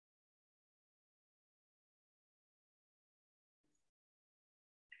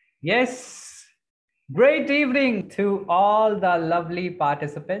Yes, great evening to all the lovely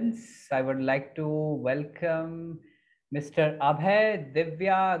participants. I would like to welcome Mr. Abhay,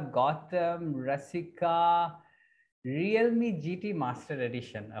 Divya, Gautam, Rasika, Realme GT Master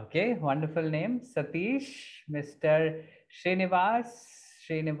Edition. Okay, wonderful name. Satish, Mr. Srinivasa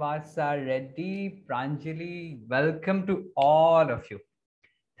Reddy, Pranjali. Welcome to all of you.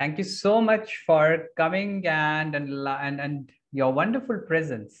 Thank you so much for coming and your wonderful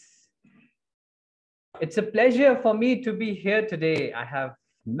presence. It's a pleasure for me to be here today. I have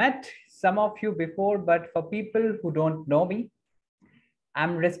met some of you before, but for people who don't know me,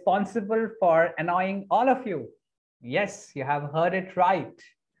 I'm responsible for annoying all of you. Yes, you have heard it right.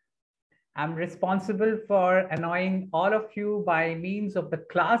 I'm responsible for annoying all of you by means of the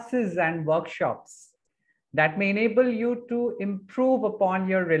classes and workshops that may enable you to improve upon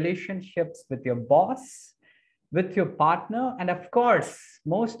your relationships with your boss, with your partner, and of course,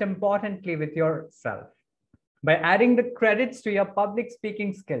 most importantly, with yourself by adding the credits to your public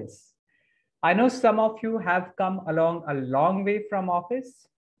speaking skills. I know some of you have come along a long way from office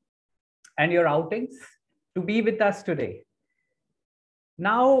and your outings to be with us today.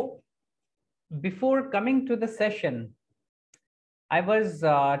 Now, before coming to the session, I was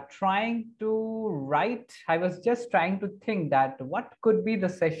just trying to think that what could be the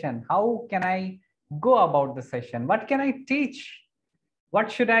session? How can I go about the session? What can I teach?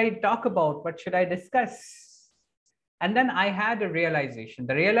 What should I talk about? What should I discuss? And then I had a realization.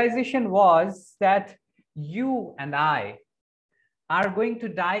 The realization was that you and I are going to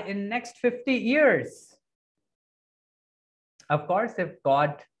die in next 50 years. Of course, if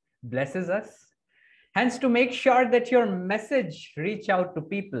God blesses us. Hence, to make sure that your message reach out to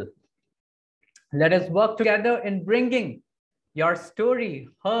people, let us work together in bringing your story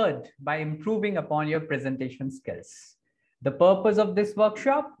heard by improving upon your presentation skills. The purpose of this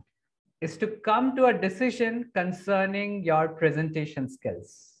workshop is to come to a decision concerning your presentation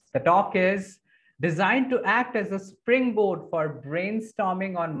skills. The talk is designed to act as a springboard for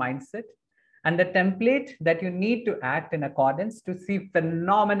brainstorming on mindset and the template that you need to act in accordance to see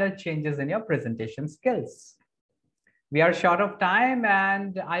phenomenal changes in your presentation skills. We are short of time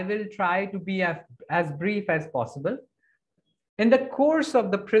and I will try to be as brief as possible. In the course of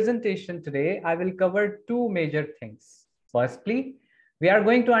the presentation today, I will cover two major things. Firstly, we are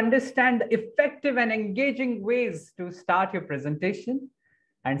going to understand the effective and engaging ways to start your presentation.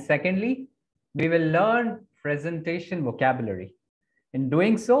 And secondly, we will learn presentation vocabulary. In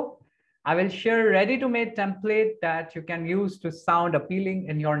doing so, I will share a ready-to-made template that you can use to sound appealing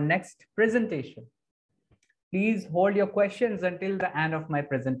in your next presentation. Please hold your questions until the end of my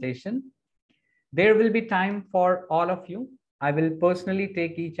presentation. There will be time for all of you. I will personally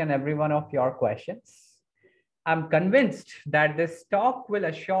take each and every one of your questions. I'm convinced that this talk will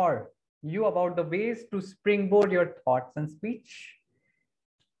assure you about the ways to springboard your thoughts and speech.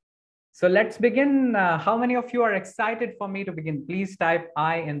 So let's begin. How many of you are excited for me to begin? Please type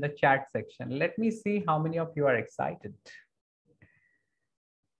I in the chat section. Let me see how many of you are excited.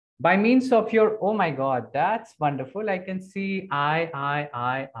 By means of your, oh my God, that's wonderful. I can see I,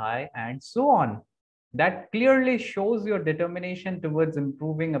 and so on. That clearly shows your determination towards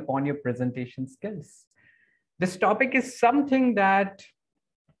improving upon your presentation skills. This topic is something that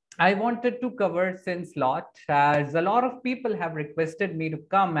I wanted to cover since as a lot of people have requested me to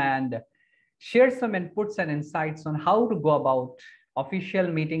come and share some inputs and insights on how to go about official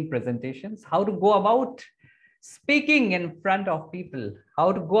meeting presentations, how to go about speaking in front of people,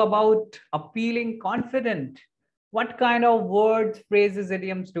 how to go about appealing confident, what kind of words, phrases,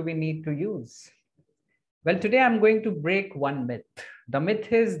 idioms do we need to use? Well, today I'm going to break one myth. The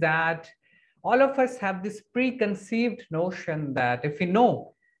myth is that all of us have this preconceived notion that if we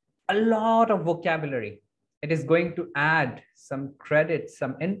know a lot of vocabulary, it is going to add some credits,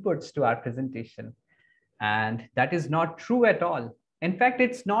 some inputs to our presentation. And that is not true at all. In fact,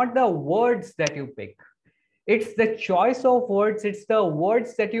 it's not the words that you pick. It's the choice of words. It's the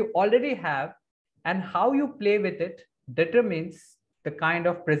words that you already have and how you play with it determines the kind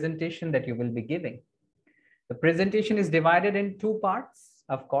of presentation that you will be giving. The presentation is divided in two parts,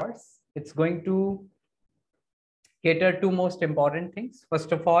 of course. It's going to cater to most important things.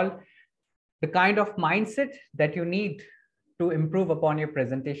 First of all, the kind of mindset that you need to improve upon your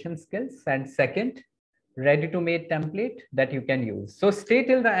presentation skills. And second, ready-to-made template that you can use. So stay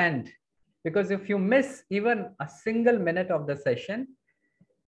till the end, because if you miss even a single minute of the session,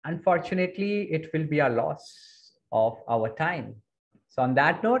 unfortunately, it will be a loss of our time. So on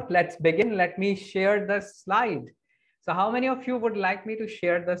that note, let's begin. Let me share the slide. So how many of you would like me to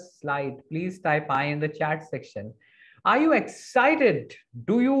share the slide? Please type I in the chat section. Are you excited?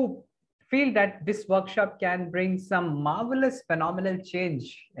 Do you feel that this workshop can bring some marvelous, phenomenal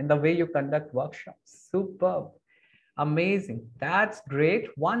change in the way you conduct workshops? Superb. Amazing. That's great.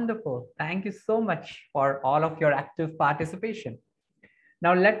 Wonderful. Thank you so much for all of your active participation.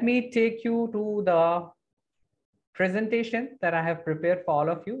 Now, let me take you to the presentation that I have prepared for all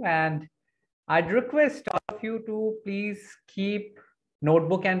of you. And I'd request all of you to please keep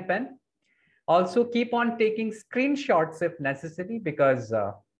notebook and pen. Also, keep on taking screenshots if necessary, because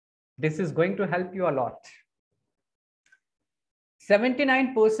this is going to help you a lot.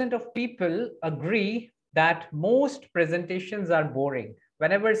 79% of people agree that most presentations are boring.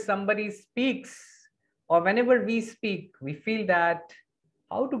 Whenever somebody speaks or whenever we speak, we feel that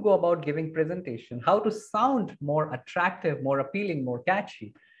how to go about giving presentation, how to sound more attractive, more appealing, more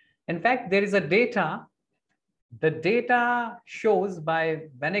catchy. In fact, there is a data. The data shows by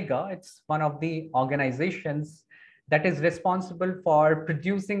Vinegar, it's one of the organizations that is responsible for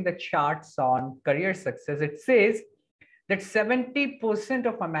producing the charts on career success. It says that 70%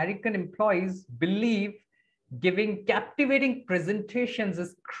 of American employees believe giving captivating presentations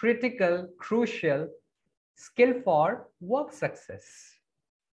is critical, crucial skill for work success.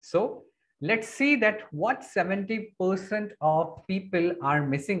 So let's see that what 70% of people are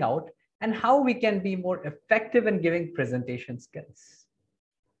missing out and how we can be more effective in giving presentation skills.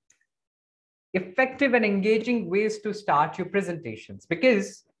 Effective and engaging ways to start your presentations,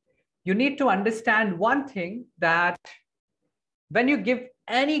 because you need to understand one thing, that when you give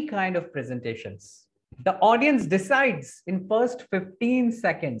any kind of presentations, the audience decides in first 15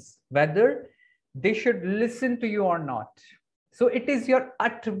 seconds whether they should listen to you or not. So it is your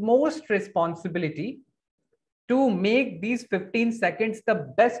utmost responsibility to make these 15 seconds the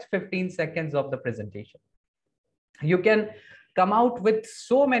best 15 seconds of the presentation. You can come out with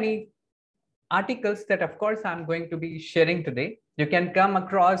so many articles that, of course, I'm going to be sharing today. You can come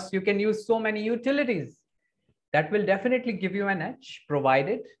across, you can use so many utilities that will definitely give you an edge,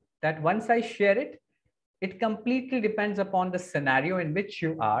 provided that once I share it, it completely depends upon the scenario in which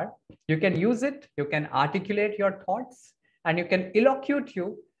you are. You can use it, you can articulate your thoughts, and you can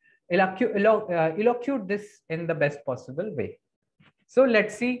elocuate this in the best possible way. So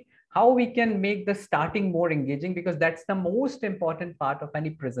let's see how we can make the starting more engaging, because that's the most important part of any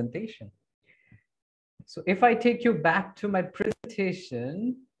presentation. So if I take you back to my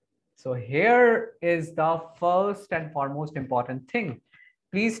presentation, so here is the first and foremost important thing.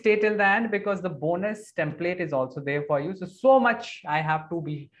 Please stay till the end, because the bonus template is also there for you. So much I have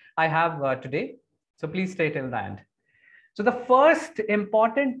today. So please stay till the end. So the first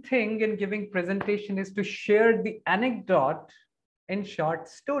important thing in giving presentation is to share the anecdote in short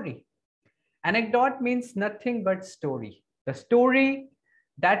story. Anecdote means nothing but story. The story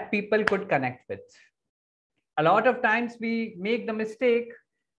that people could connect with. A lot of times we make the mistake.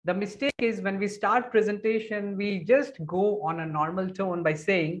 The mistake is when we start presentation, we just go on a normal tone by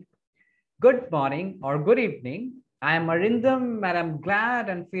saying, good morning or good evening. I am Arindam and I'm glad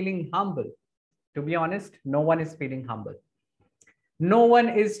and feeling humble. To be honest, no one is feeling humble. No one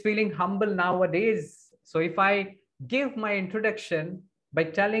is feeling humble nowadays. So if I give my introduction by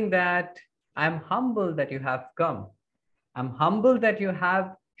telling that I'm humble that you have come, I'm humble that you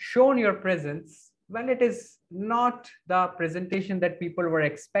have shown your presence, well, it is not the presentation that people were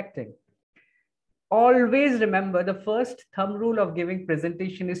expecting. Always remember, the first thumb rule of giving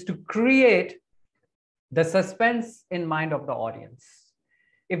presentation is to create the suspense in mind of the audience.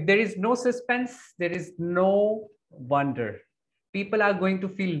 If there is no suspense, there is no wonder. People are going to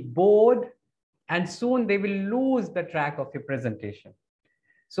feel bored, and soon they will lose the track of your presentation.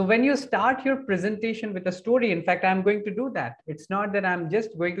 So when you start your presentation with a story, in fact, I'm going to do that. It's not that I'm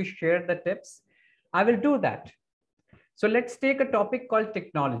just going to share the tips. I will do that. So let's take a topic called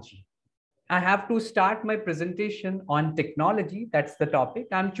technology. I have to start my presentation on technology. That's the topic.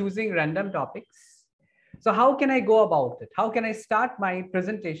 I'm choosing random topics. So how can I go about it? How can I start my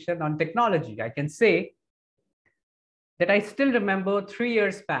presentation on technology? I can say that I still remember 3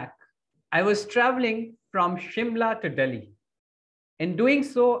 years back, I was traveling from Shimla to Delhi. In doing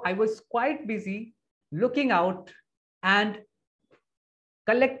so, I was quite busy looking out and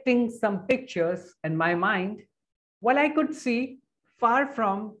collecting some pictures in my mind. While I could see far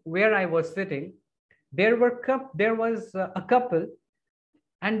from where I was sitting, there was a couple,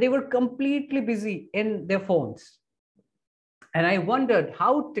 and they were completely busy in their phones. And I wondered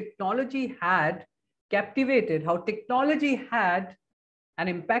how technology had captivated, how technology had an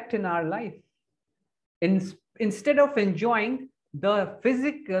impact in our life. Instead of enjoying the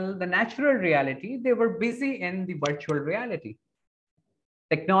physical, the natural reality, they were busy in the virtual reality.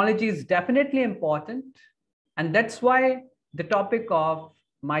 Technology is definitely important. And that's why the topic of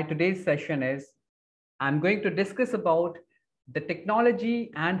my today's session is I'm going to discuss about the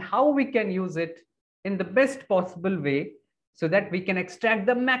technology and how we can use it in the best possible way so that we can extract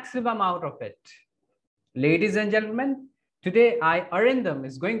the maximum out of it. Ladies and gentlemen, today I, Arindam,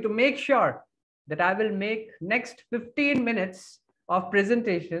 is going to make sure that I will make next 15 minutes of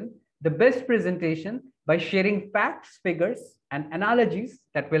presentation, the best presentation by sharing facts, figures, and analogies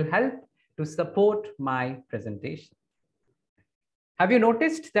that will help to support my presentation. Have you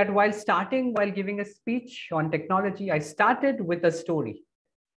noticed that while giving a speech on technology, I started with a story.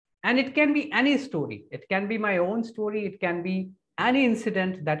 And it can be any story. It can be my own story. It can be any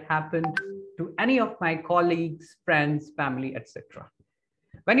incident that happened to any of my colleagues, friends, family, etc.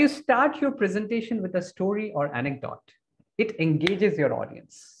 When you start your presentation with a story or anecdote, it engages your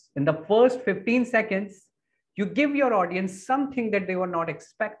audience. In the first 15 seconds, you give your audience something that they were not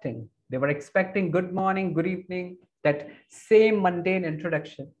expecting. They were expecting good morning, good evening, that same mundane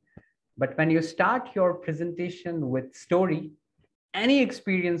introduction. But when you start your presentation with story, any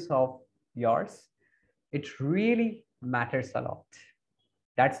experience of yours, it really matters a lot.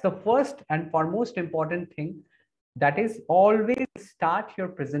 That's the first and foremost important thing. That is, always start your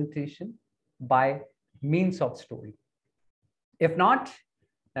presentation by means of story. If not,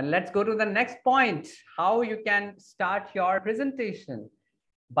 then let's go to the next point, how you can start your presentation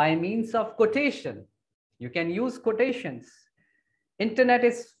by means of quotation. You can use quotations. Internet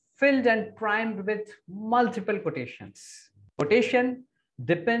is filled and primed with multiple quotations. Quotation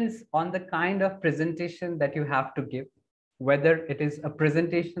depends on the kind of presentation that you have to give, whether it is a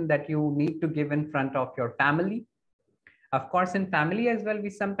presentation that you need to give in front of your family. Of course, in family as well, we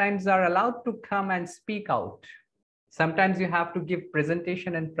sometimes are allowed to come and speak out. Sometimes you have to give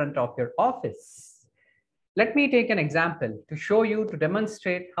presentation in front of your office. Let me take an example to show you, to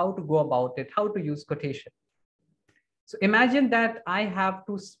demonstrate how to go about it, how to use quotation. So imagine that I have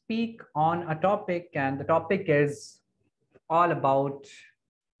to speak on a topic, and the topic is all about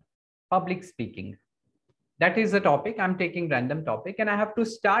public speaking. That is the topic. I'm taking random topic and I have to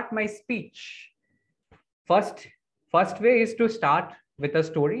start my speech. First way is to start with a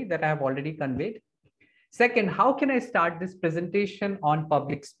story that I have already conveyed. Second, how can I start this presentation on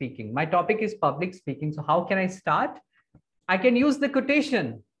public speaking? My topic is public speaking. So how can I start? I can use the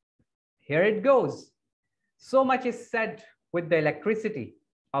quotation. Here it goes. So much is said with the electricity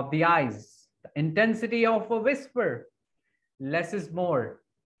of the eyes, the intensity of a whisper. Less is more.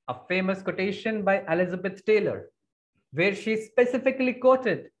 A famous quotation by Elizabeth Taylor, where she specifically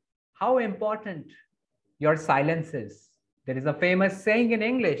quoted how important your silence is. There is a famous saying in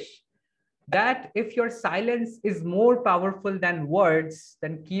English that if your silence is more powerful than words,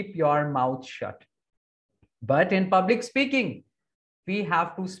 then keep your mouth shut. But in public speaking, we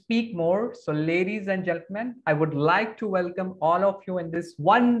have to speak more. So ladies and gentlemen, I would like to welcome all of you in this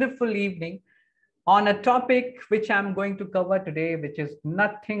wonderful evening on a topic which I'm going to cover today, which is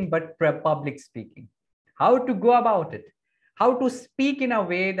nothing but public speaking. How to go about it, how to speak in a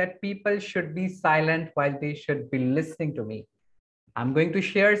way that people should be silent while they should be listening to me. I'm going to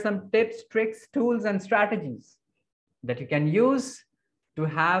share some tips, tricks, tools, and strategies that you can use to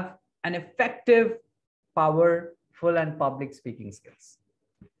have an effective, powerful, and public speaking skills.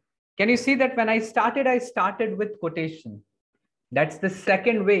 Can you see that when I started with quotation? That's the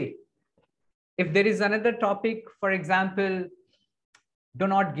second way. If there is another topic, for example, do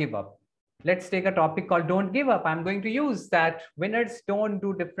not give up. Let's take a topic called don't give up. I'm going to use that winners don't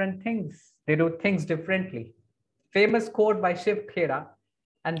do different things. They do things differently. Famous quote by Shiv Khera.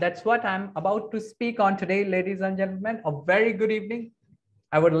 And that's what I'm about to speak on today, ladies and gentlemen. A very good evening.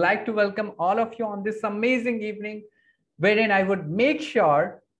 I would like to welcome all of you on this amazing evening, wherein I would make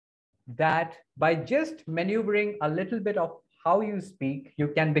sure that by just maneuvering a little bit of how you speak, you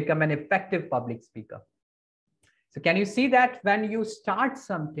can become an effective public speaker. So can you see that when you start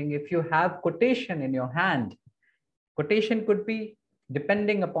something, if you have quotation in your hand, quotation could be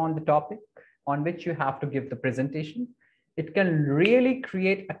depending upon the topic on which you have to give the presentation, it can really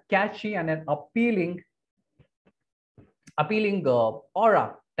create a catchy and an appealing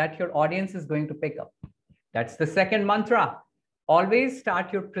aura that your audience is going to pick up. That's the second mantra. Always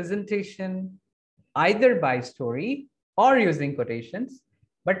start your presentation either by story or using quotations.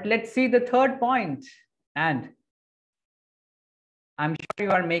 But let's see the third point. And I'm sure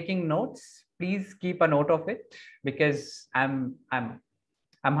you are making notes. Please keep a note of it, because I'm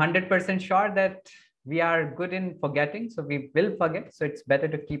 100% sure that we are good in forgetting. So we will forget. So it's better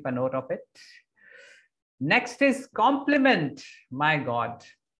to keep a note of it. Next is compliment. My God,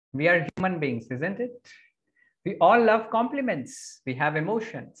 we are human beings, isn't it? We all love compliments. We have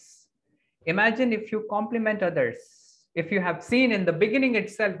emotions. Imagine if you compliment others. If you have seen in the beginning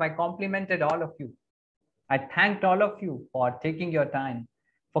itself, I complimented all of you. I thanked all of you for taking your time,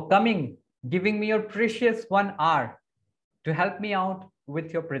 for coming, giving me your precious 1 hour to help me out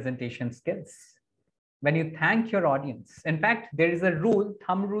with your presentation skills. When you thank your audience, in fact, there is a rule,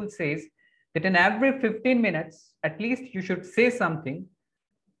 thumb rule says that in every 15 minutes, at least you should say something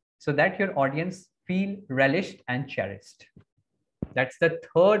so that your audience feel relished and cherished. That's the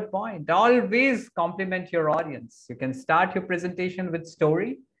third point. Always compliment your audience. You can start your presentation with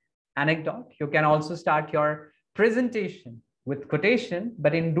story, anecdote. You can also start your presentation with quotation,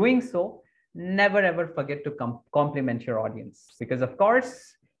 but in doing so, never ever forget to compliment your audience, because of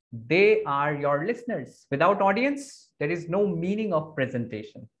course, they are your listeners. Without audience, there is no meaning of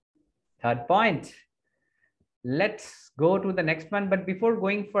presentation. Third point. Let's go to the next one. But before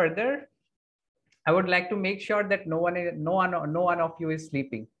going further, I would like to make sure that no one of you is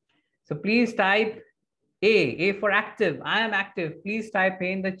sleeping. So please type A for active. I am active. Please type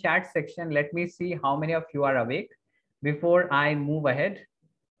A in the chat section. Let me see how many of you are awake before I move ahead.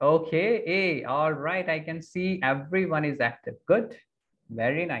 Okay, A. All right. I can see everyone is active. Good.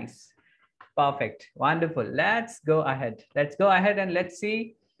 Very nice. Perfect. Wonderful. Let's go ahead. Let's go ahead and let's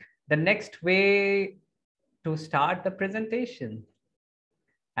see the next way to start the presentation.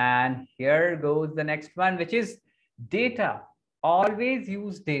 And here goes the next one, which is data. Always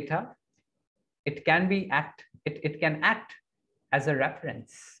use data. It can act as a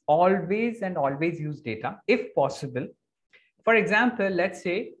reference. Always and always use data if possible. For example, let's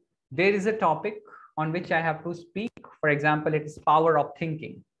say there is a topic on which I have to speak. For example, it is power of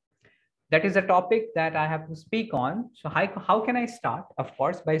thinking. That is a topic that I have to speak on. So how can I start? Of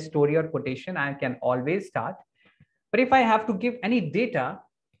course, by story or quotation, I can always start. But if I have to give any data,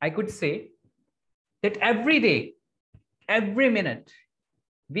 I could say that every day, every minute,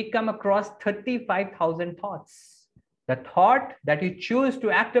 we come across 35,000 thoughts. The thought that you choose to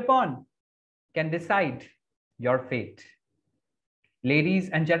act upon can decide your fate. Ladies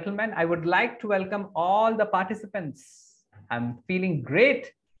and gentlemen, I would like to welcome all the participants. I'm feeling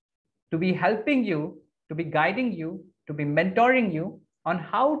great to be helping you, to be guiding you, to be mentoring you on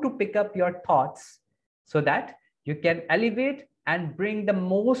how to pick up your thoughts so that you can elevate and bring the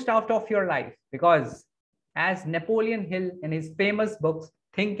most out of your life. Because as Napoleon Hill in his famous books,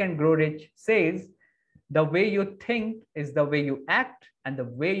 Think and Grow Rich says, the way you think is the way you act, and the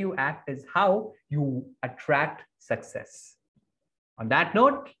way you act is how you attract success. On that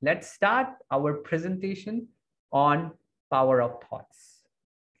note, let's start our presentation on power of thoughts.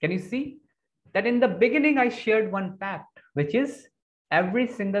 Can you see that in the beginning, I shared one fact, which is every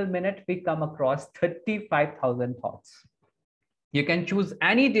single minute we come across 35,000 thoughts. You can choose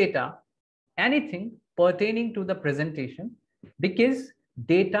any data, anything pertaining to the presentation, because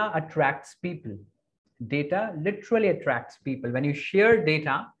data attracts people. Data literally attracts people. When you share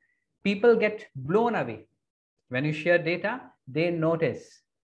data, people get blown away. When you share data, they notice.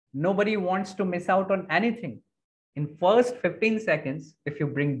 Nobody wants to miss out on anything. In first 15 seconds, if you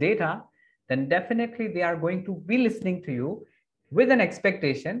bring data, then definitely they are going to be listening to you with an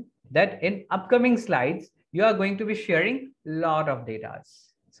expectation that in upcoming slides, you are going to be sharing a lot of data.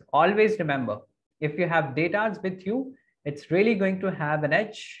 So always remember, if you have data with you, it's really going to have an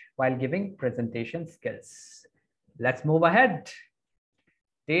edge while giving presentation skills. Let's move ahead.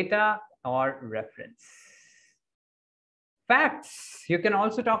 Data or reference. Facts. You can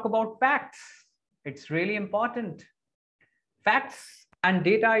also talk about facts. It's really important. Facts and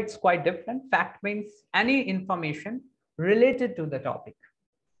data, it's quite different. Fact means any information related to the topic,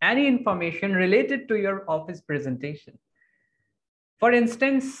 any information related to your office presentation. For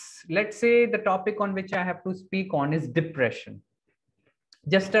instance, let's say the topic on which I have to speak on is depression,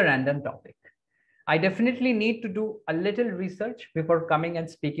 just a random topic. I definitely need to do a little research before coming and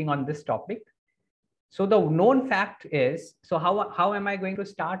speaking on this topic. So the known fact is, so how am I going to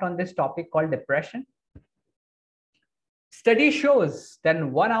start on this topic called depression? Study shows that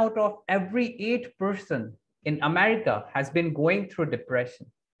 1 out of every 8 person in America has been going through depression.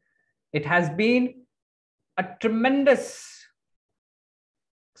 It has been a tremendous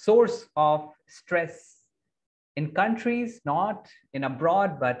source of stress in countries, not in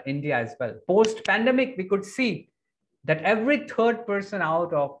abroad, but India as well. Post-pandemic, we could see that every 3rd person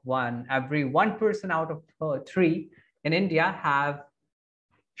out of 1, every 1 person out of 3 in India have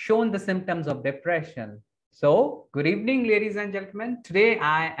shown the symptoms of depression. So, good evening, ladies and gentlemen. Today,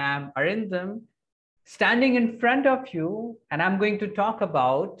 I am Arindam, standing in front of you, and I'm going to talk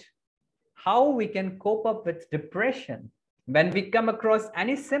about how we can cope up with depression. When we come across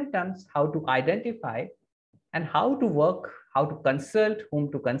any symptoms, how to identify and how to work, how to consult,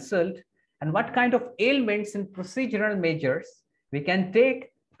 whom to consult, and what kind of ailments and procedural measures we can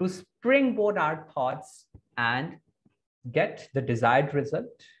take to springboard our thoughts and get the desired result,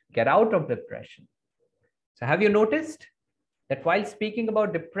 get out of depression. So have you noticed that while speaking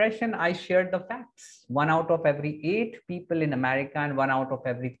about depression, I shared the facts. 1 out of every 8 people in America and 1 out of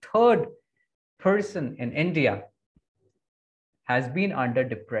every 3rd person in India has been under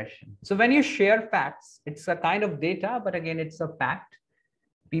depression. So when you share facts, it's a kind of data, but again, it's a fact.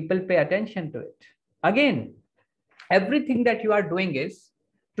 People pay attention to it. Again, everything that you are doing is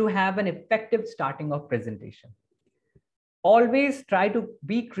to have an effective starting of presentation. Always try to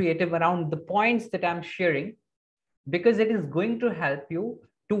be creative around the points that I'm sharing, because it is going to help you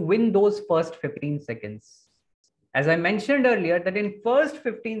to win those first 15 seconds. As I mentioned earlier, that in first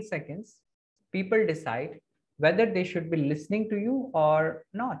 15 seconds, people decide whether they should be listening to you or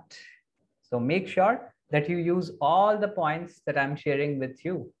not. So make sure that you use all the points that I'm sharing with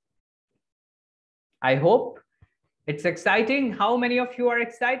you. I hope it's exciting. How many of you are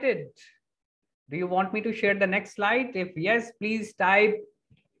excited? Do you want me to share the next slide? If yes, please type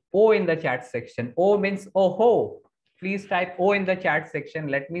O in the chat section. O means oh ho. Please type O in the chat section.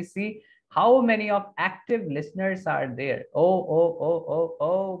 Let me see how many of active listeners are there.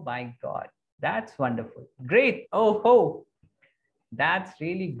 Oh my God. That's wonderful. Great. Oh ho. That's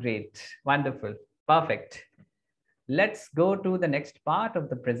really great. Wonderful. Perfect. Let's go to the next part of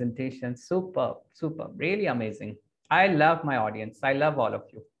the presentation. Superb. Superb. Really amazing. I love my audience. I love all of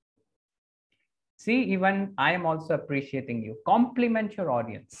you. See, even I am also appreciating you. Compliment your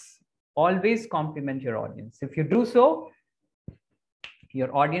audience. Always compliment your audience. If you do so,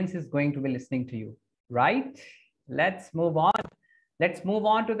 your audience is going to be listening to you, right? Let's move on. Let's move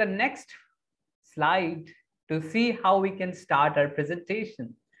on to the next slide to see how we can start our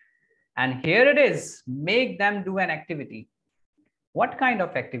presentation. And here it is, make them do an activity. What kind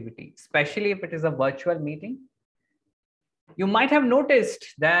of activity? Especially if it is a virtual meeting. You might have noticed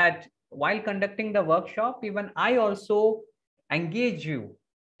that while conducting the workshop, even I also engage you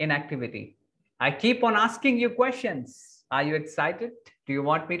in activity. I keep on asking you questions. Are you excited? Do you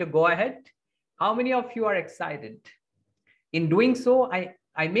want me to go ahead? How many of you are excited? In doing so,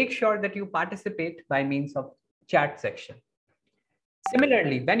 I make sure that you participate by means of chat section.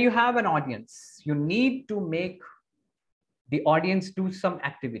 Similarly, when you have an audience, you need to make the audience do some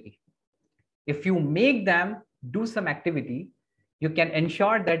activity. If you make them do some activity, you can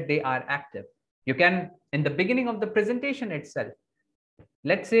ensure that they are active. You can, in the beginning of the presentation itself,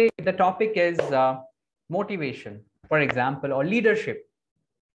 let's say the topic is motivation, for example, or leadership.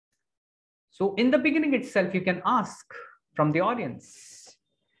 So in the beginning itself, you can ask from the audience,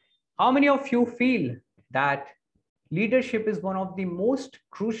 how many of you feel that leadership is one of the most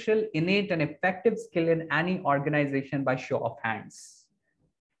crucial, innate, and effective skill in any organization by show of hands?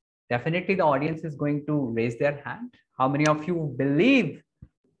 Definitely the audience is going to raise their hand. How many of you believe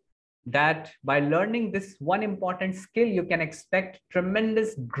that by learning this one important skill, you can expect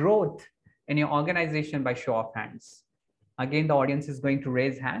tremendous growth in your organization by show of hands? Again, the audience is going to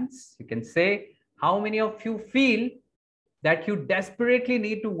raise hands. You can say, how many of you feel that you desperately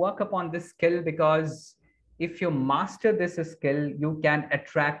need to work upon this skill, because if you master this skill, you can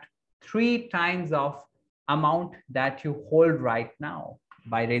attract 3 times of amount that you hold right now?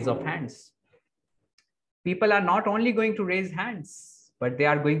 By raise of hands. People are not only going to raise hands, but they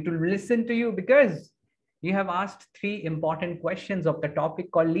are going to listen to you, because you have asked 3 important questions of the topic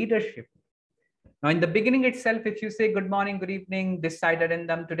called leadership. Now, in the beginning itself, if you say good morning, good evening, this side and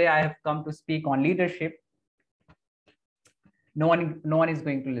them, today I have come to speak on leadership, no one is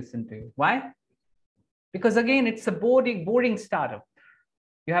going to listen to you. Why? Because again, it's a boring startup.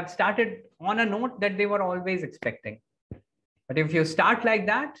 You have started on a note that they were always expecting. But if you start like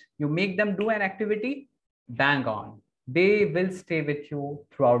that, you make them do an activity, bang on. They will stay with you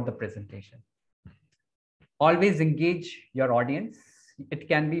throughout the presentation. Always engage your audience. It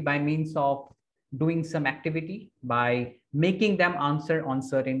can be by means of doing some activity, by making them answer on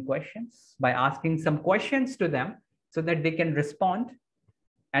certain questions, by asking some questions to them so that they can respond.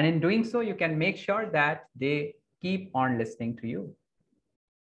 And in doing so, you can make sure that they keep on listening to you.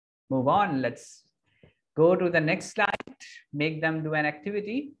 Move on. Let's go to the next slide. Make them do an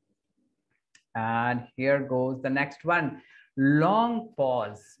activity. And here goes the next one. Long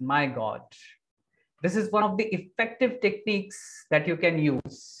pause. My God. This is one of the effective techniques that you can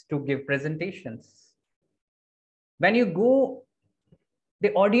use to give presentations. When you go,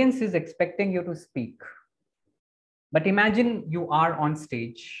 the audience is expecting you to speak. But imagine you are on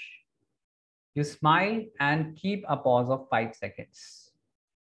stage. You smile and keep a pause of 5 seconds.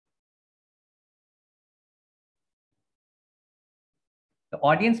 The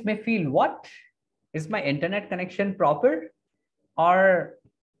audience may feel, what? Is my internet connection proper? Or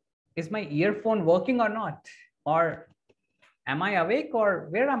is my earphone working or not? Or am I awake or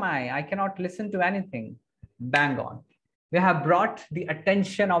where am I? I cannot listen to anything. Bang on. We have brought the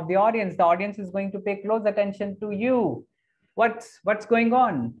attention of the audience. The audience is going to pay close attention to you. What's going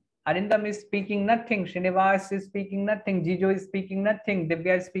on? Arindam is speaking nothing. Srinivas is speaking nothing. Jijo is speaking nothing.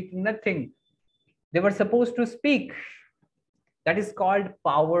 Divya is speaking nothing. They were supposed to speak. That is called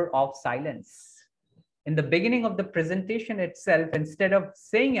power of silence. In the beginning of the presentation itself, instead of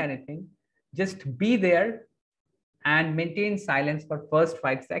saying anything, just be there and maintain silence for first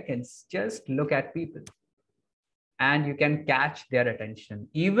 5 seconds. Just look at people and you can catch their attention.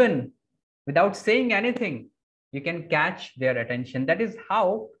 Even without saying anything, you can catch their attention. That is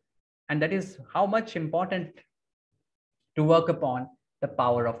how much important to work upon the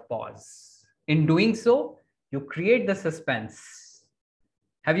power of pause. In doing so, you create the suspense.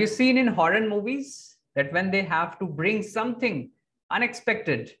 Have you seen in horror movies that when they have to bring something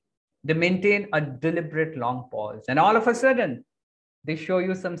unexpected, they maintain a deliberate long pause, and all of a sudden they show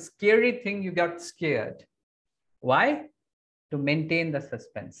you some scary thing, you got scared. Why? To maintain the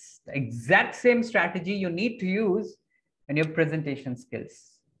suspense. The exact same strategy you need to use in your presentation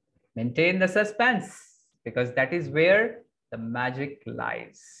skills. Maintain the suspense, because that is where the magic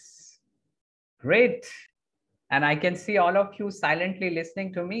lies. Great. And I can see all of you silently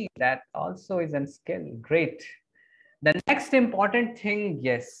listening to me. That also is a skill. Great. The next important thing,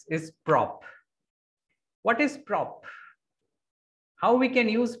 yes, is prop. What is prop? How we can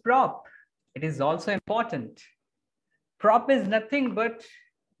use prop? It is also important. Prop is nothing but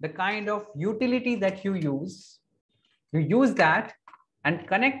the kind of utility that you use. You use that and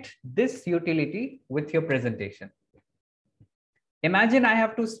connect this utility with your presentation. Imagine I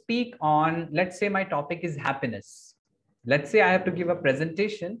have to speak on, let's say my topic is happiness. Let's say I have to give a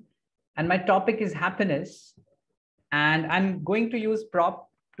presentation and my topic is happiness, and I'm going to use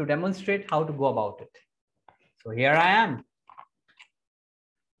prop to demonstrate how to go about it. So here I am.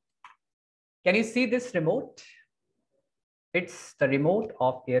 Can you see this remote? It's the remote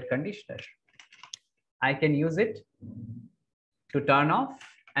of air conditioner. I can use it to turn off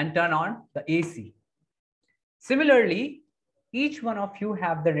and turn on the AC. Similarly, each one of you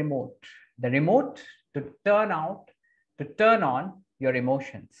have the remote to turn on your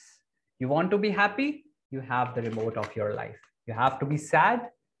emotions. You want to be happy? You have the remote of your life. You have to be sad?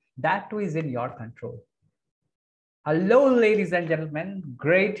 That too is in your control. Hello, ladies and gentlemen.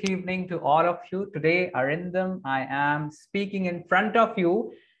 Great evening to all of you. Today, Arindam, I am speaking in front of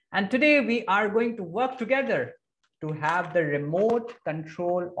you. And today we are going to work together to have the remote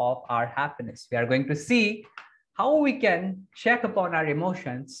control of our happiness. We are going to see how we can check upon our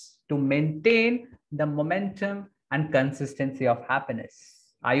emotions to maintain the momentum and consistency of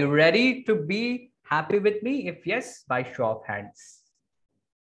happiness. Are you ready to be happy with me? If yes, by show of hands.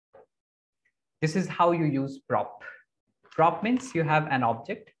 This is how you use prop. Prop means you have an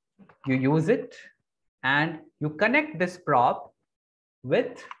object, you use it, and you connect this prop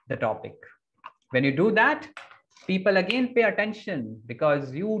with the topic. When you do that, people again pay attention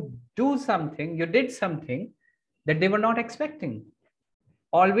because you did something that they were not expecting.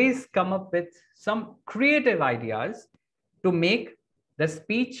 Always come up with some creative ideas to make the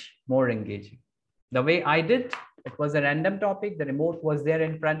speech more engaging. The way I did, it was a random topic. The remote was there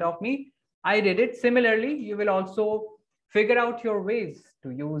in front of me. I did it. Similarly, you will also figure out your ways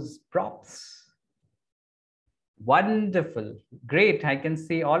to use props. Wonderful. Great. I can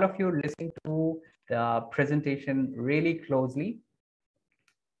see all of you listening to the presentation really closely.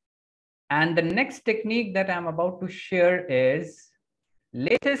 And the next technique that I'm about to share is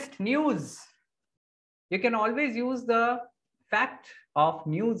latest news. You can always use the fact of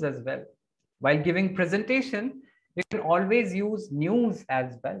news as well. While giving presentation, you can always use news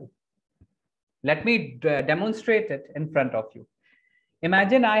as well. Let me demonstrate it in front of you.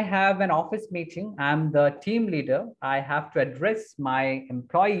 Imagine I have an office meeting. I'm the team leader. I have to address my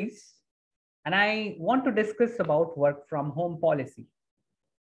employees and I want to discuss about work from home policy.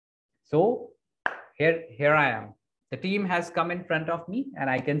 So here I am. The team has come in front of me and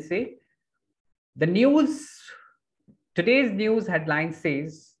I can say the news, today's news headline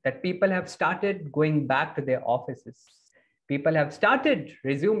says that people have started going back to their offices. People have started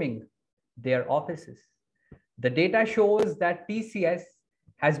resuming their offices. The data shows that TCS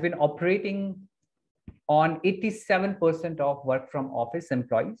has been operating on 87% of work from office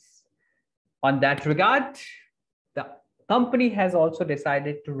employees. On that regard, the company has also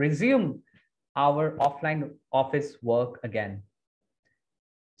decided to resume our offline office work again.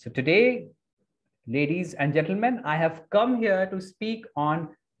 So today, Ladies and gentlemen, I have come here to speak on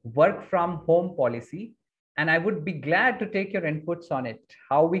work from home policy, and I would be glad to take your inputs on it,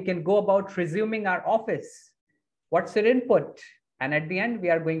 how we can go about resuming our office. What's your input? And at the end, we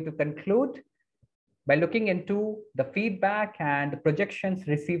are going to conclude by looking into the feedback and the projections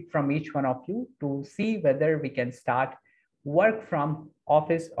received from each one of you to see whether we can start work from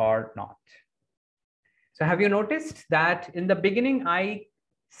office or not. So have you noticed that in the beginning, I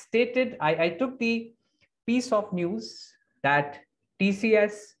took the piece of news that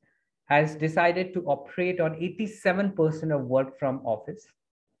TCS has decided to operate on 87% of work from office.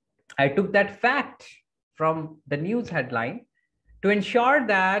 I took that fact from the news headline to ensure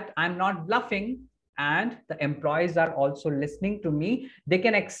that I'm not bluffing and the employees are also listening to me. They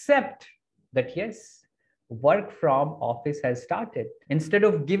can accept that, yes, work from office has started. Instead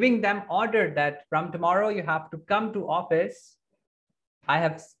of giving them order that from tomorrow you have to come to office, I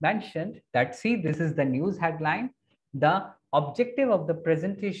have mentioned that, see, this is the news headline. The objective of the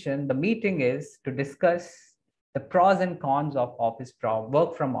presentation, the meeting, is to discuss the pros and cons of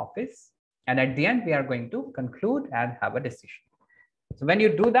work from office. And at the end, we are going to conclude and have a decision. So when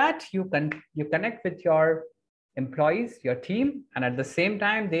you do that, you connect with your employees, your team, and at the same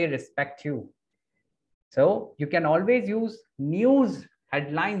time, they respect you. So you can always use news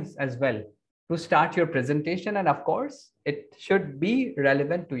headlines as well to start your presentation. And of course, it should be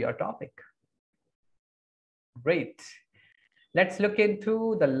relevant to your topic. Great. Let's look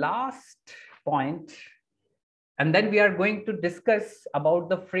into the last point. And then we are going to discuss about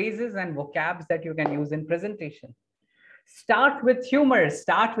the phrases and vocabs that you can use in presentation. Start with humor,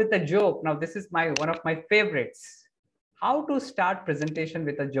 start with a joke. Now, this is one of my favorites. How to start presentation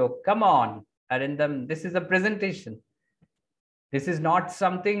with a joke? Come on, Arindam, this is a presentation. This is not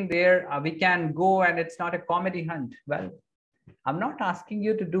something there we can go and it's not a comedy hunt. Well, I'm not asking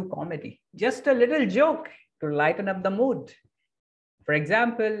you to do comedy, just a little joke to lighten up the mood. For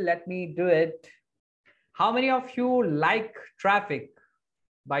example, let me do it. How many of you like traffic?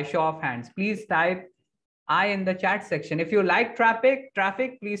 By show of hands, please type I in the chat section. If you like traffic,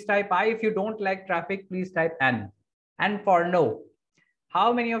 please type I. If you don't like traffic, please type N. And for no,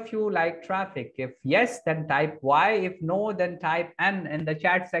 how many of you like traffic? If yes, then type Y. If no, then type N in the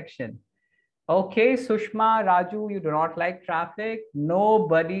chat section. Okay, Sushma, Raju, you do not like traffic.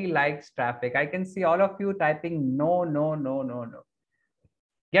 Nobody likes traffic. I can see all of you typing no, no, no, no, no.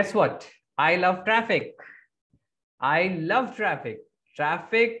 Guess what? I love traffic. I love traffic.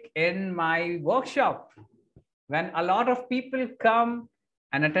 Traffic in my workshop. When a lot of people come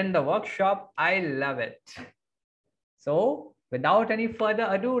and attend the workshop, I love it. So without any further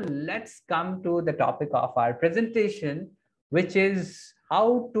ado, let's come to the topic of our presentation, which is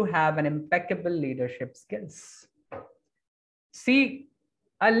how to have an impeccable leadership skills. See,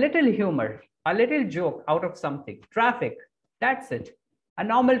 a little humor, a little joke out of something. Traffic, that's it. A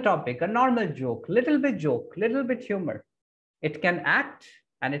normal topic, a normal joke, little bit humor. It can act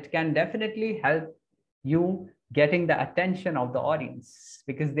and it can definitely help you getting the attention of the audience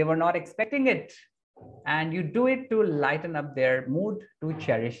because they were not expecting it. And you do it to lighten up their mood, to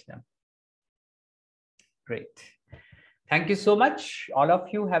cherish them. Great. Thank you so much. All of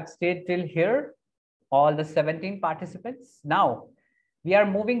you have stayed till here, all the 17 participants. Now, we are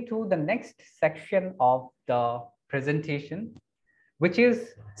moving to the next section of the presentation, which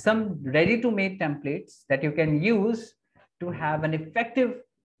is some ready-to-made templates that you can use to have an effective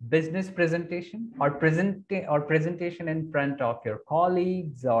business presentation or presentation in front of your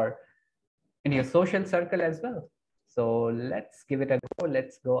colleagues or in your social circle as well. So let's give it a go.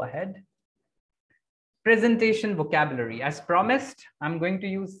 Let's go ahead. Presentation vocabulary. As promised, I'm going to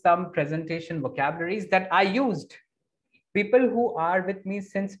use some presentation vocabularies that I used. People who are with me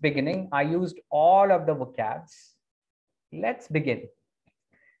since beginning, I used all of the vocabs. Let's begin.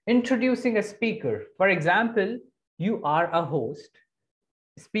 Introducing a speaker. For example, you are a host.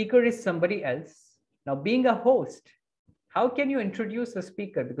 Speaker is somebody else. Now, being a host, how can you introduce a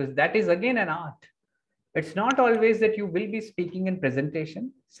speaker? Because that is again an art. It's not always that you will be speaking in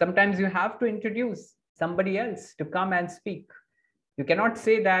presentation. Sometimes you have to introduce somebody else to come and speak. You cannot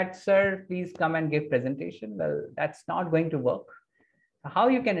say that, sir, please come and give presentation. Well, that's not going to work. How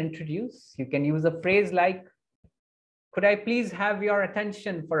you can introduce? You can use a phrase like, could I please have your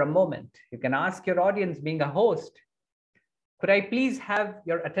attention for a moment? You can ask your audience, being a host, could I please have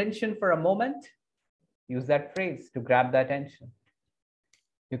your attention for a moment? Use that phrase to grab the attention.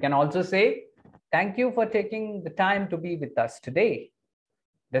 You can also say, thank you for taking the time to be with us today.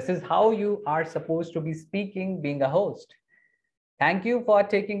 This is how you are supposed to be speaking, being a host. Thank you for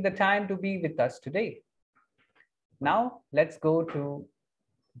taking the time to be with us today. Now, let's go to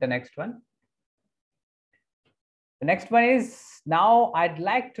the next one. The next one is, now I'd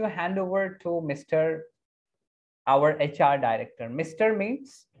like to hand over to our HR director. Mr.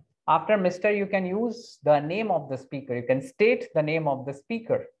 means after Mr. you can use the name of the speaker. You can state the name of the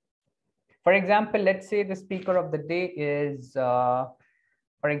speaker. For example, let's say the speaker of the day is,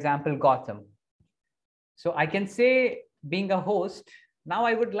 for example, Gautam. So I can say, being a host, now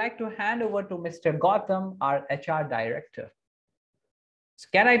I would like to hand over to Mr. Gautam, our HR director. So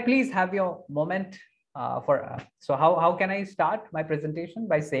can I please have your moment so how can I start my presentation?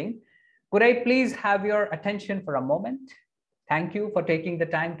 By saying, could I please have your attention for a moment? Thank you for taking the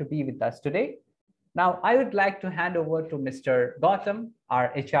time to be with us today. Now, I would like to hand over to Mr. Gautam,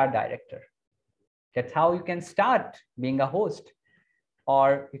 our HR director. That's how you can start being a host.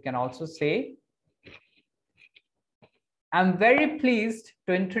 Or you can also say, I'm very pleased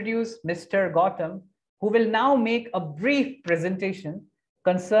to introduce Mr. Gautam, who will now make a brief presentation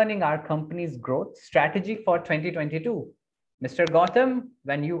concerning our company's growth strategy for 2022. Mr. Gautam,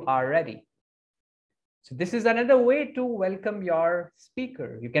 when you are ready. So this is another way to welcome your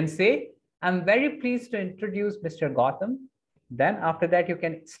speaker. You can say, I'm very pleased to introduce Mr. Gautam. Then after that, you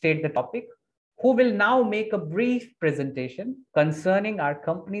can state the topic, who will now make a brief presentation concerning our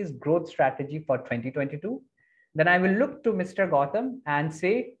company's growth strategy for 2022. Then I will look to Mr. Gautam and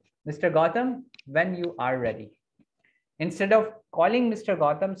say, Mr. Gautam, when you are ready. Instead of calling Mr.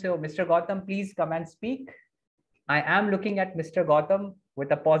 Gautam, say, oh, Mr. Gautam, please come and speak. I am looking at Mr. Gautam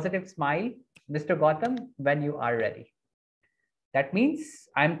with a positive smile. Mr. Gautam, when you are ready. That means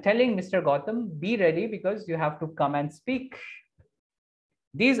I'm telling Mr. Gautam, be ready because you have to come and speak.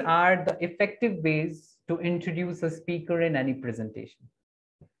 These are the effective ways to introduce a speaker in any presentation.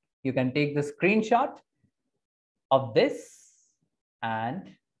 You can take the screenshot of this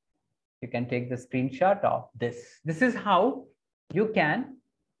and you can take the screenshot of this. This is how you can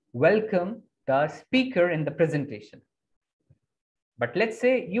welcome the speaker in the presentation. But let's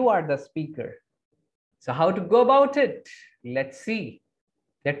say you are the speaker. So how to go about it? Let's see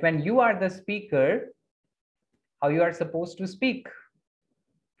that when you are the speaker, how you are supposed to speak.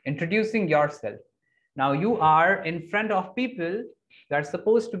 Introducing yourself. Now you are in front of people that are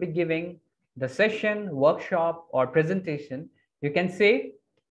supposed to be giving the session, workshop, or presentation. You can say,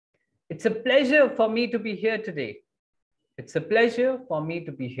 it's a pleasure for me to be here today. It's a pleasure for me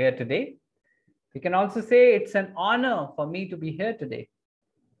to be here today. You can also say, it's an honor for me to be here today.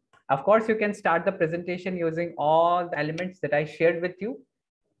 Of course, you can start the presentation using all the elements that I shared with you.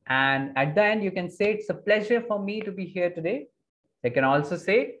 And at the end, you can say, it's a pleasure for me to be here today. They can also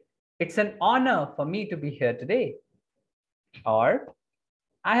say, it's an honor for me to be here today. Or,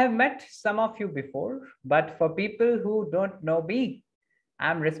 I have met some of you before, but for people who don't know me,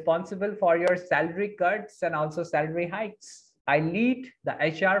 I'm responsible for your salary cuts and also salary hikes. I lead the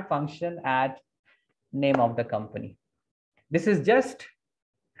HR function at name of the company. This is just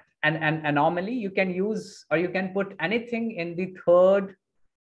an anomaly. You can use, or you can put anything in the third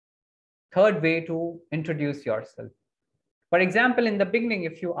way to introduce yourself. For example, in the beginning,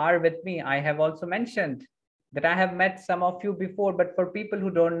 if you are with me, I have also mentioned that I have met some of you before, but for people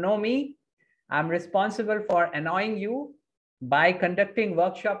who don't know me, I'm responsible for annoying you by conducting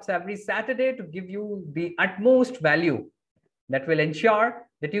workshops every Saturday to give you the utmost value that will ensure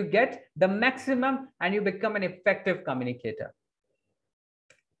that you get the maximum and you become an effective communicator.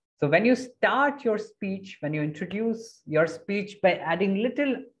 So when you start your speech, when you introduce your speech by adding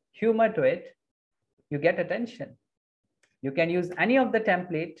little humor to it, you get attention. You can use any of the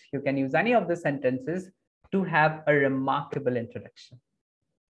template, you can use any of the sentences to have a remarkable introduction.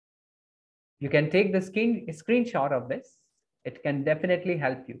 You can take the screenshot of this. It can definitely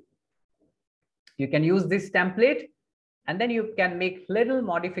help you. You can use this template and then you can make little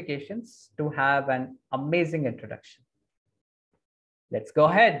modifications to have an amazing introduction. Let's go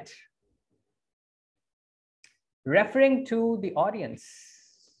ahead. Referring to the audience.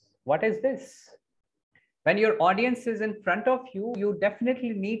 What is this? When your audience is in front of you, you definitely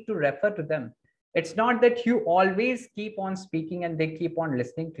need to refer to them. It's not that you always keep on speaking and they keep on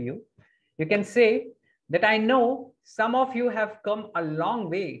listening to you. You can say that I know some of you have come a long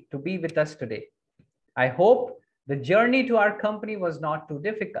way to be with us today. I hope the journey to our company was not too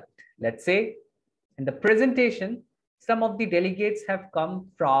difficult. Let's say in the presentation, some of the delegates have come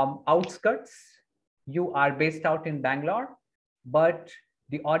from outskirts. You are based out in Bangalore, but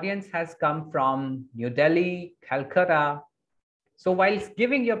the audience has come from New Delhi, Calcutta. So while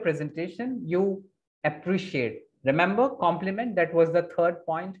giving your presentation, you appreciate. Remember, compliment, that was the third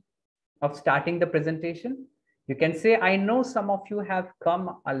point of starting the presentation. You can say, I know some of you have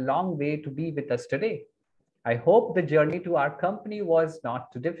come a long way to be with us today. I hope the journey to our company was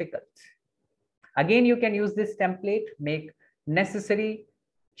not too difficult. Again, you can use this template, make necessary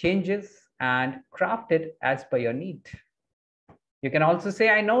changes and craft it as per your need. You can also say,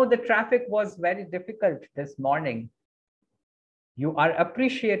 I know the traffic was very difficult this morning. You are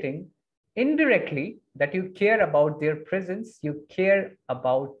appreciating indirectly that you care about their presence, you care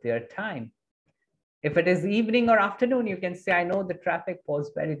about their time. If it is evening or afternoon, you can say, I know the traffic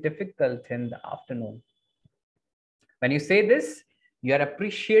was very difficult in the afternoon. When you say this, you are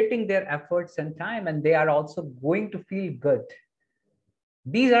appreciating their efforts and time, and they are also going to feel good.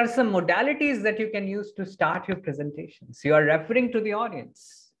 These are some modalities that you can use to start your presentations. You are referring to the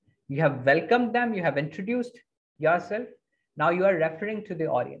audience. You have welcomed them. You have introduced yourself. Now you are referring to the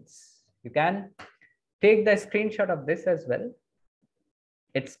audience. You can take the screenshot of this as well.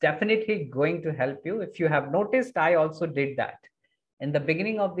 It's definitely going to help you. If you have noticed, I also did that. In the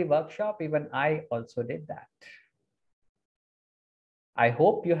beginning of the workshop, even I also did that. I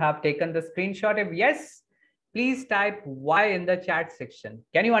hope you have taken the screenshot. If yes, please type Y in the chat section.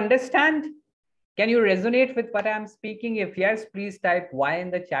 Can you understand? Can you resonate with what I'm speaking? If yes, please type Y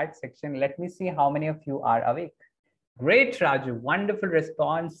in the chat section. Let me see how many of you are awake. Great, Raju. Wonderful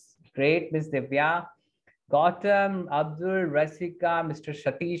response. Great, Ms. Divya. Gautam, Abdul, Rasika, Mr.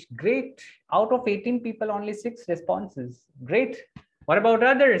 Satish. Great. Out of 18 people, only 6 responses. Great. What about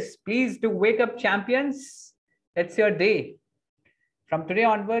others? Please do wake up, champions. It's your day. From today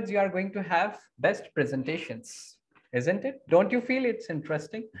onwards, you are going to have best presentations, isn't it? Don't you feel it's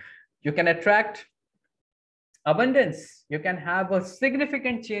interesting? You can attract abundance. You can have a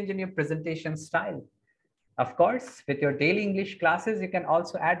significant change in your presentation style. Of course, with your daily English classes, you can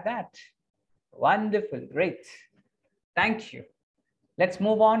also add that. Wonderful, great. Thank you. Let's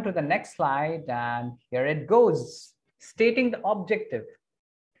move on to the next slide, and here it goes. Stating the objective.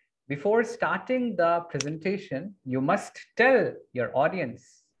 Before starting the presentation, you must tell your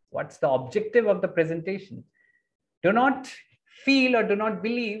audience what's the objective of the presentation. Do not feel or do not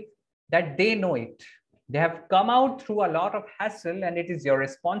believe that they know it. They have come out through a lot of hassle, and it is your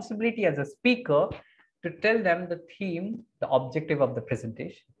responsibility as a speaker to tell them the theme, the objective of the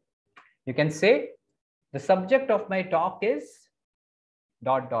presentation. You can say, the subject of my talk is ...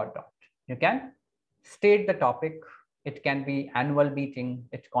 You can state the topic. It can be annual meeting.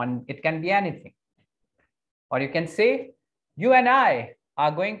 It can be anything. Or you can say, you and I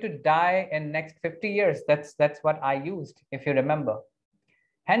are going to die in next 50 years. That's what I used, if you remember.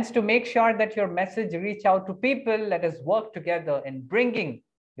 Hence, to make sure that your message reach out to people, let us work together in bringing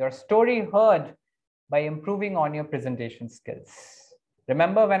your story heard by improving on your presentation skills.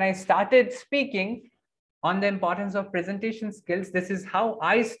 Remember, when I started speaking on the importance of presentation skills, this is how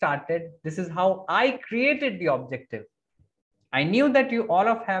I started. This is how I created the objective. I knew that you all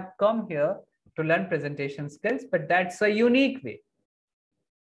have come here to learn presentation skills, but that's a unique way.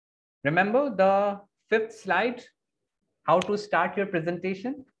 Remember the 5th slide, how to start your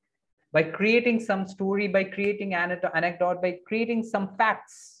presentation? By creating some story, by creating anecdote, by creating some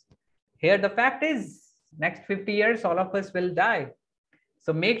facts. Here the fact is, next 50 years, all of us will die.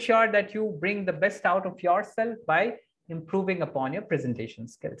 So make sure that you bring the best out of yourself by improving upon your presentation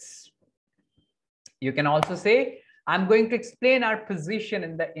skills. You can also say, I'm going to explain our position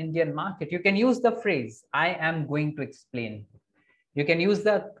in the Indian market. You can use the phrase, I am going to explain. You can use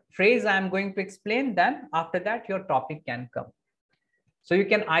the phrase, I am going to explain, then after that, your topic can come. So you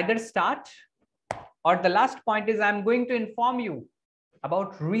can either start, or the last point is, I'm going to inform you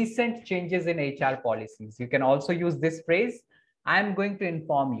about recent changes in HR policies. You can also use this phrase, I'm going to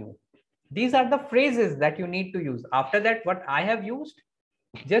inform you. These are the phrases that you need to use. After that, what I have used,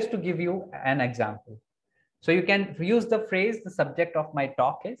 just to give you an example. So you can use the phrase, the subject of my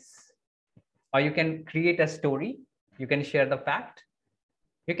talk is, or you can create a story. You can share the fact.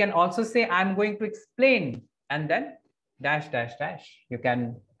 You can also say, I'm going to explain, and then ... You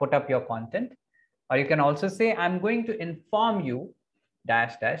can put up your content, or you can also say, I'm going to inform you ...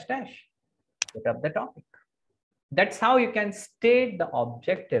 Put up the topic. That's how you can state the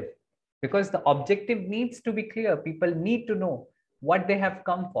objective, because the objective needs to be clear. People need to know what they have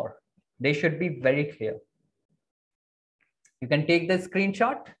come for. They should be very clear. You can take the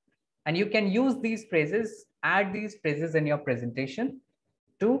screenshot and you can use these phrases, add these phrases in your presentation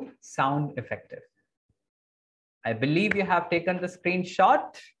to sound effective. I believe you have taken the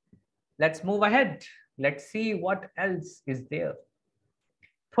screenshot. Let's move ahead. Let's see what else is there.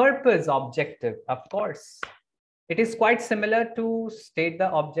 Purpose, objective, of course. It is quite similar to state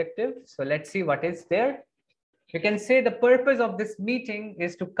the objective. So let's see what is there. You can say the purpose of this meeting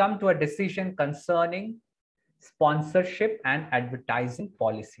is to come to a decision concerning sponsorship and advertising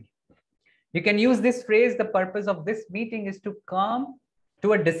policy. You can use this phrase, the purpose of this meeting is to come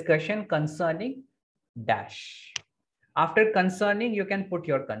to a discussion concerning dash. After concerning, you can put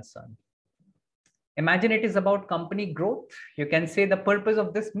your concern. Imagine it is about company growth. You can say the purpose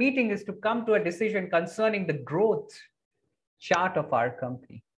of this meeting is to come to a decision concerning the growth chart of our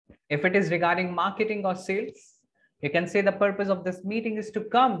company. If it is regarding marketing or sales, you can say the purpose of this meeting is to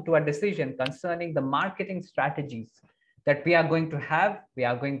come to a decision concerning the marketing strategies that we are going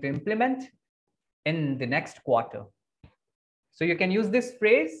to implement in the next quarter. So you can use this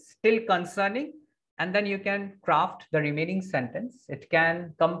phrase still concerning, and then you can craft the remaining sentence. It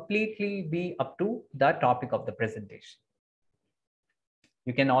can completely be up to the topic of the presentation.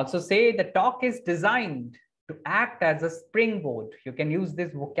 You can also say the talk is designed to act as a springboard. You can use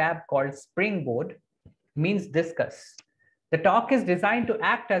this vocab called springboard, means discuss. The talk is designed to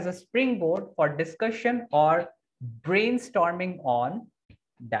act as a springboard for discussion or brainstorming on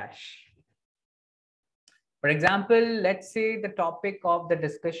dash. For example, let's say the topic of the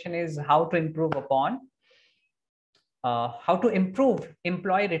discussion is how to improve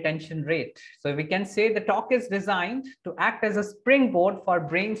employee retention rate. So we can say the talk is designed to act as a springboard for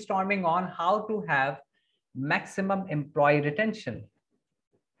brainstorming on how to have maximum employee retention.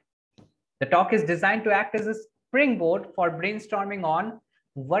 The talk is designed to act as a springboard for brainstorming on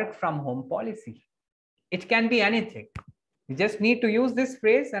work from home policy. It can be anything. You just need to use this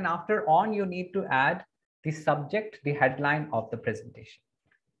phrase, and after on, you need to add the subject, the headline of the presentation.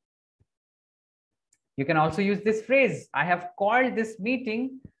 You can also use this phrase, I have called this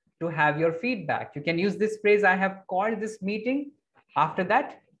meeting to have your feedback. You can use this phrase, I have called this meeting. After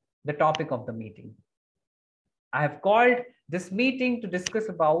that, the topic of the meeting. I have called this meeting to discuss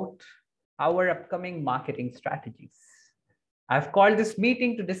about our upcoming marketing strategies. I've called this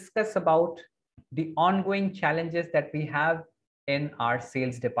meeting to discuss about the ongoing challenges that we have in our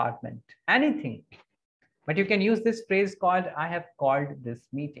sales department. Anything. But you can use this phrase called, I have called this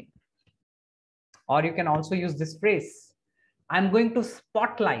meeting. Or you can also use this phrase, I'm going to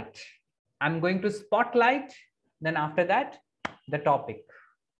spotlight. I'm going to spotlight. Then after that, the topic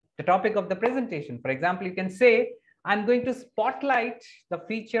of the presentation. For example, you can say, I'm going to spotlight the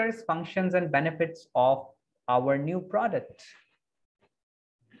features, functions, and benefits of our new product.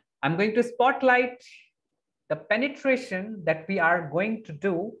 I'm going to spotlight the penetration that we are going to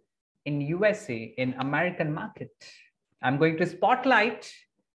do in USA, in American market. I'm going to spotlight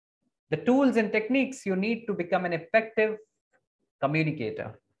the tools and techniques you need to become an effective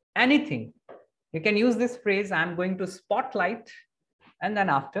communicator. Anything. You can use this phrase, I'm going to spotlight, and then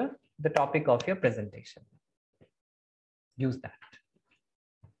after the topic of your presentation. Use that.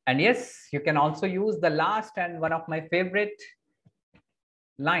 And yes, you can also use the last and one of my favorite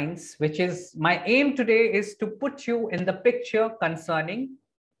lines, which is, my aim today is to put you in the picture concerning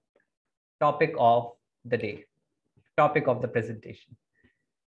topic of the day, topic of the presentation.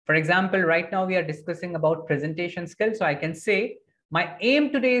 For example, right now we are discussing about presentation skills. So I can say, my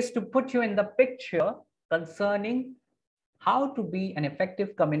aim today is to put you in the picture concerning how to be an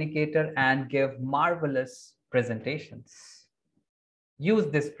effective communicator and give marvelous presentations. Use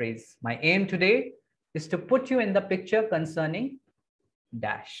this phrase. My aim today is to put you in the picture concerning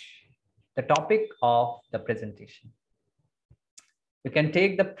dash, the topic of the presentation. You can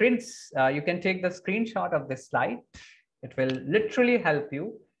take the prints, you can take the screenshot of this slide. It will literally help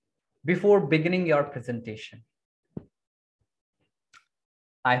you before beginning your presentation.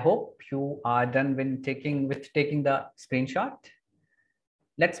 I hope you are done with taking the screenshot.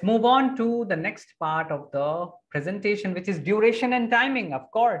 Let's move on to the next part of the presentation, which is duration and timing, of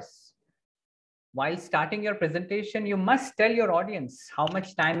course. While starting your presentation, you must tell your audience how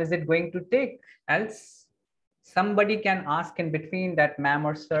much time is it going to take. Else, somebody can ask in between that, ma'am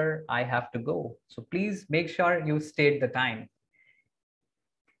or sir, I have to go. So please make sure you state the time.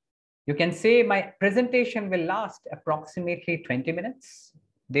 You can say my presentation will last approximately 20 minutes.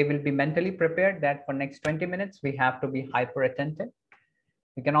 They will be mentally prepared that for next 20 minutes, we have to be hyper attentive.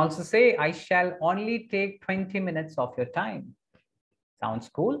 You can also say, I shall only take 20 minutes of your time. Sounds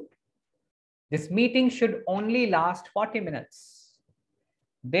cool? This meeting should only last 40 minutes.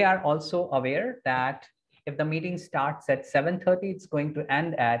 They are also aware that if the meeting starts at 7:30, it's going to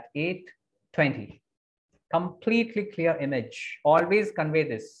end at 8:20. Completely clear image. Always convey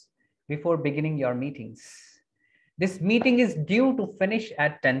this before beginning your meetings. This meeting is due to finish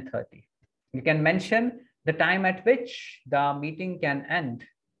at 10:30. You can mention the time at which the meeting can end,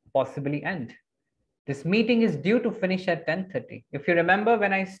 possibly end. This meeting is due to finish at 10:30. If you remember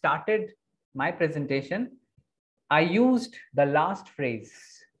when I started my presentation, I used the last phrase.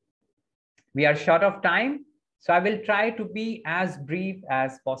 We are short of time, so I will try to be as brief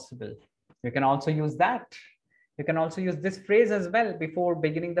as possible. You can also use that. You can also use this phrase as well before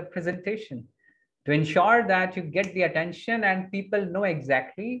beginning the presentation to ensure that you get the attention and people know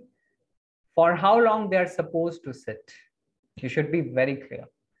exactly for how long they are supposed to sit. You should be very clear.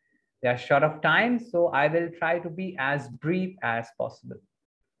 They are short of time, so I will try to be as brief as possible.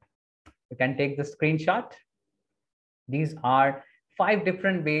 You can take the screenshot. These are 5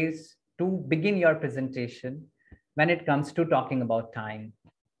 different ways to begin your presentation when it comes to talking about time.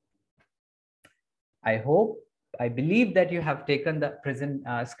 I believe that you have taken the present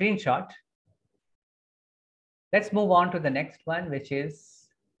screenshot. Let's move on to the next one, which is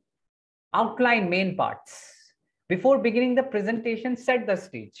outline main parts. Before beginning the presentation, set the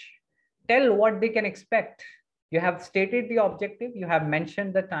stage. Tell what they can expect. You have stated the objective, you have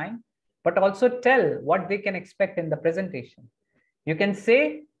mentioned the time, but also tell what they can expect in the presentation. You can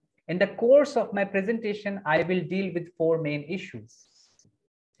say, in the course of my presentation, I will deal with 4 main issues.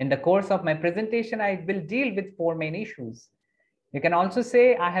 In the course of my presentation, I will deal with 4 main issues. You can also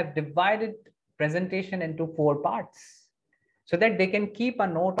say, I have divided presentation into 4 parts so that they can keep a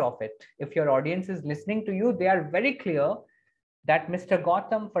note of it. If your audience is listening to you, they are very clear that Mr.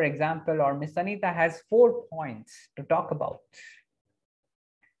 Gautam, for example, or Miss Anita has 4 points to talk about.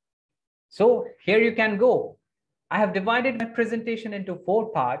 So here you can go. I have divided my presentation into 4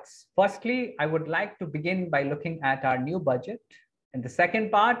 parts. Firstly, I would like to begin by looking at our new budget. In the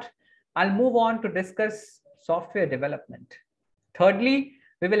second part, I'll move on to discuss software development. Thirdly,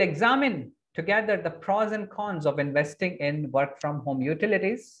 we will examine together the pros and cons of investing in work from home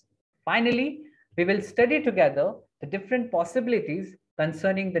utilities. Finally, we will study together the different possibilities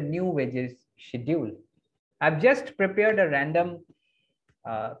concerning the new wages schedule. I've just prepared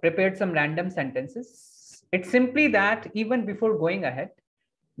some random sentences. It's simply that even before going ahead,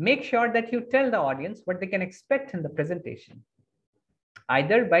 make sure that you tell the audience what they can expect in the presentation.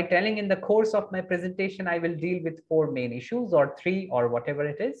 Either by telling in the course of my presentation, I will deal with 4 main issues or 3 or whatever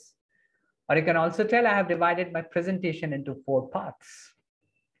it is. Or you can also tell I have divided my presentation into 4 parts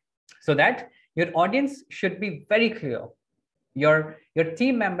so that your audience should be very clear. Your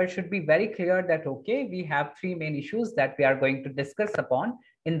team members should be very clear that, okay, we have 3 main issues that we are going to discuss upon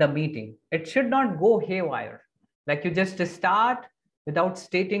in the meeting. It should not go haywire. Like you just start without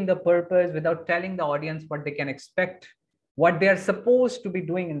stating the purpose, without telling the audience what they can expect, what they are supposed to be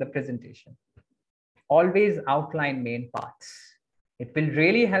doing in the presentation. Always outline main parts. It will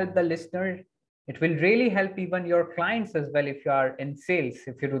really help the listener. It will really help even your clients as well if you are in sales,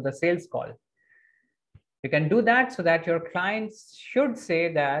 if you do the sales call. You can do that so that your clients should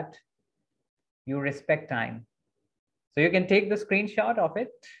say that you respect time. So you can take the screenshot of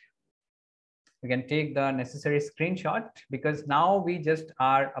it. You can take the necessary screenshot because now we just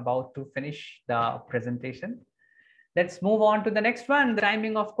are about to finish the presentation. Let's move on to the next one, the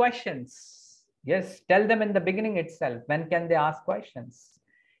timing of questions. Yes, tell them in the beginning itself, when can they ask questions?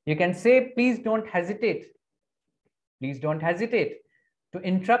 You can say, please don't hesitate. Please don't hesitate to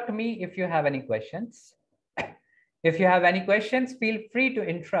interrupt me if you have any questions. If you have any questions, feel free to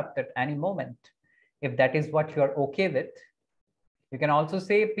interrupt at any moment. If that is what you're okay with, you can also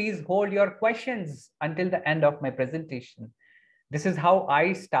say, please hold your questions until the end of my presentation. This is how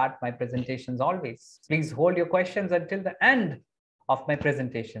I start my presentations always. Please hold your questions until the end of my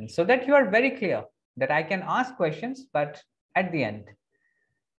presentation so that you are very clear that I can ask questions, but at the end,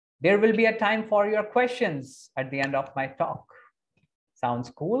 there will be a time for your questions at the end of my talk. Sounds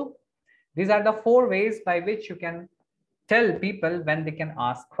cool? These are the 4 ways by which you can tell people when they can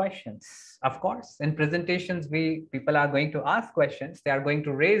ask questions. Of course, in presentations, people are going to ask questions. They are going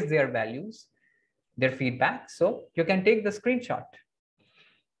to raise their values, their feedback. So you can take the screenshot.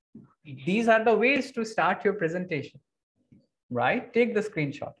 These are the ways to start your presentation, right? Take the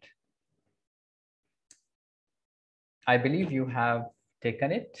screenshot. I believe you have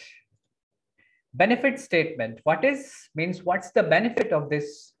taken it. Benefit statement. What's the benefit of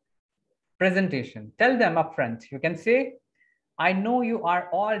this presentation? Tell them upfront. You can say, I know you are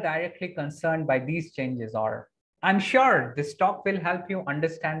all directly concerned by these changes, or I'm sure this talk will help you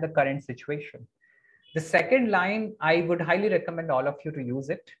understand the current situation. The second line, I would highly recommend all of you to use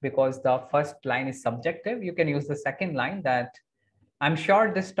it because the first line is subjective. You can use the second line that I'm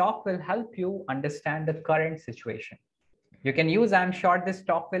sure this talk will help you understand the current situation. You can use I'm sure this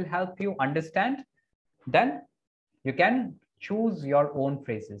talk will help you understand. Then you can choose your own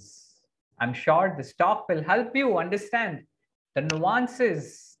phrases. I'm sure this talk will help you understand the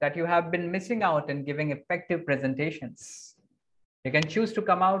nuances that you have been missing out in giving effective presentations. You can choose to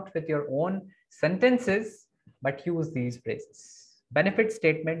come out with your own sentences, but use these phrases. Benefit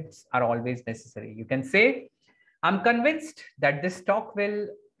statements are always necessary. You can say, I'm convinced that this talk will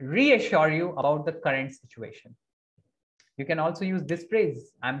reassure you about the current situation. You can also use this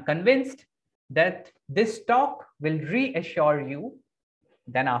phrase, I'm convinced that this talk will reassure you.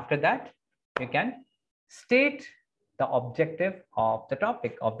 Then after that, you can state the objective of the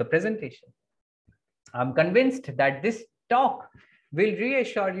topic of the presentation. I'm convinced that this talk will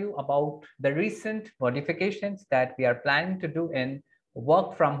reassure you about the recent modifications that we are planning to do in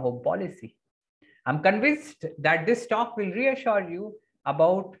work from home policy. I'm convinced that this talk will reassure you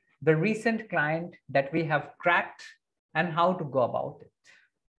about the recent client that we have cracked and how to go about it.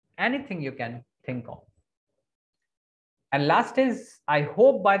 Anything you can think of. And last is, I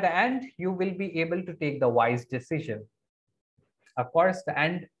hope by the end, you will be able to take the wise decision. Of course, the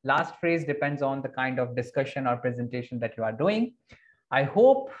end last phrase depends on the kind of discussion or presentation that you are doing. I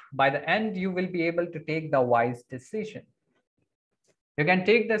hope by the end, you will be able to take the wise decision. You can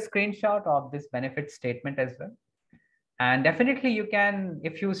take the screenshot of this benefit statement as well. And definitely you can,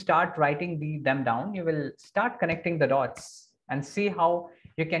 if you start writing them down, you will start connecting the dots and see how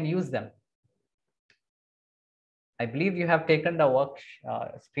you can use them. I believe you have taken the work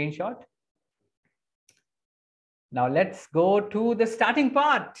screenshot. Now let's go to the starting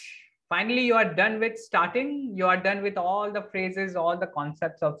part. Finally, you are done with starting. You are done with all the phrases, all the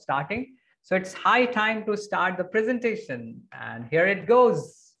concepts of starting. So it's high time to start the presentation. And here it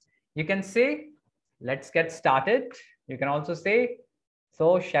goes. You can say, let's get started. You can also say,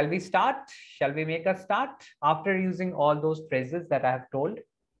 so shall we start? Shall we make a start? After using all those phrases that I have told.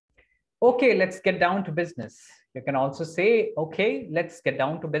 Okay, let's get down to business. You can also say, okay, let's get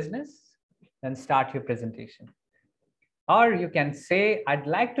down to business. Then start your presentation. Or you can say, I'd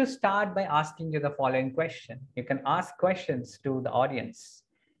like to start by asking you the following question. You can ask questions to the audience.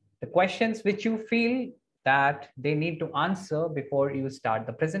 The questions which you feel that they need to answer before you start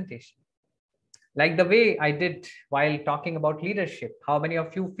the presentation. Like the way I did while talking about leadership. How many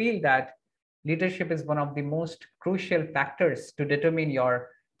of you feel that leadership is one of the most crucial factors to determine your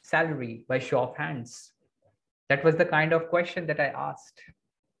salary by show of hands? That was the kind of question that I asked.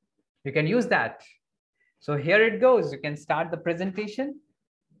 You can use that. So here it goes. You can start the presentation.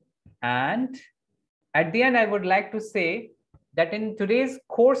 And at the end, I would like to say that in today's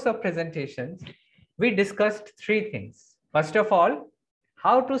course of presentations, we discussed three things. First of all,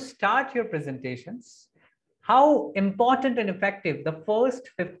 how to start your presentations, how important and effective the first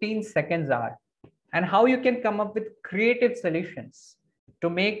 15 seconds are, and how you can come up with creative solutions to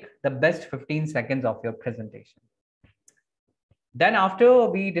make the best 15 seconds of your presentation. Then after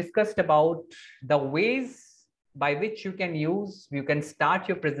we discussed about the ways by which you can start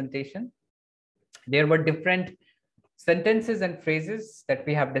your presentation. There were different sentences and phrases that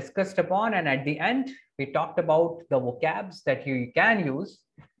we have discussed upon. And at the end, we talked about the vocabs that you can use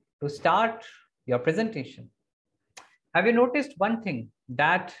to start your presentation. Have you noticed one thing,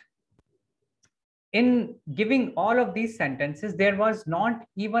 that in giving all of these sentences, there was not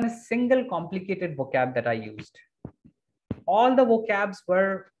even a single complicated vocab that I used. All the vocabs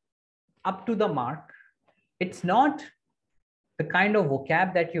were up to the mark. It's not the kind of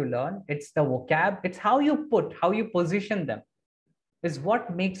vocab that you learn, it's the vocab, it's how you position them is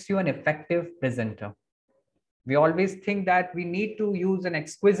what makes you an effective presenter. We always think that we need to use an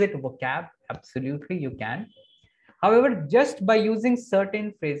exquisite vocab. Absolutely, you can. However, just by using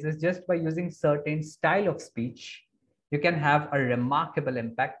certain phrases, just by using certain style of speech, you can have a remarkable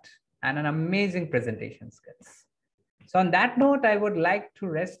impact and an amazing presentation skills. So on that note, I would like to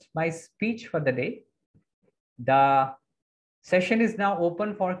rest my speech for the day. The session is now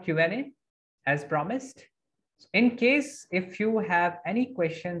open for Q&A as promised. In case if you have any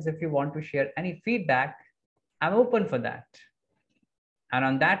questions, if you want to share any feedback, I'm open for that. And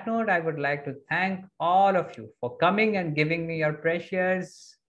on that note, I would like to thank all of you for coming and giving me your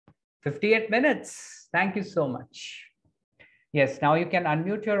precious 58 minutes. Thank you so much. Yes, now you can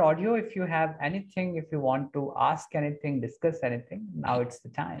unmute your audio if you have anything, if you want to ask anything, discuss anything. Now it's the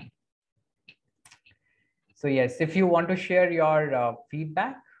time. So yes, if you want to share your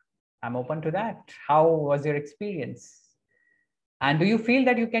feedback, I'm open to that. How was your experience? And do you feel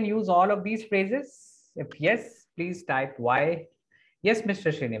that you can use all of these phrases? If yes, please type Y. Yes,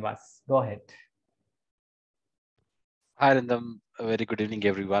 Mr. Srinivas, go ahead. Hi, Rindam. A very good evening,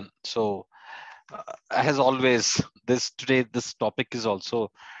 everyone. So, as always, this topic is also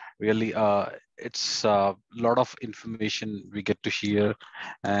really it's a lot of information we get to hear,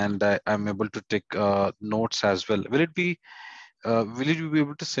 and I'm able to take notes as well. Will you be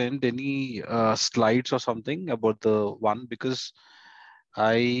able to send any slides or something about the one, because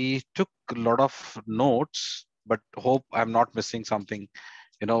I took a lot of notes, but hope I'm not missing something.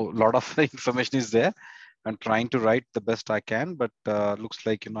 A lot of information is there. I'm trying to write the best I can, but looks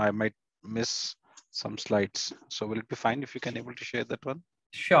like I might miss some slides. So will it be fine if you can able to share that one?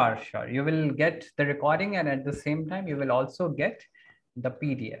 Sure, sure. You will get the recording, and at the same time, you will also get the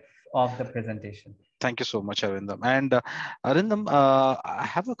PDF of the presentation. Thank you so much, Arindam. And Arindam, I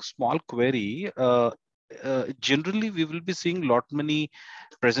have a small query. Generally, we will be seeing lot many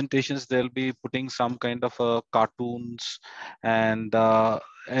presentations. They'll be putting some kind of cartoons and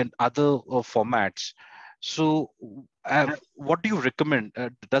other formats. So, what do you recommend?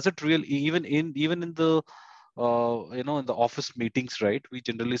 Does it really even in the in the office meetings, right? We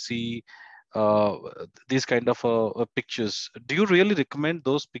generally see uh, these kind of pictures. Do you really recommend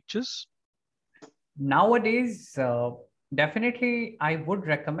those pictures? Nowadays, definitely I would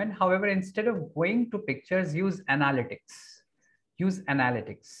recommend. However, instead of going to pictures, use analytics. Use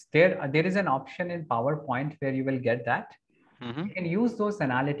analytics. There is an option in PowerPoint where you will get that. Mm-hmm. You can use those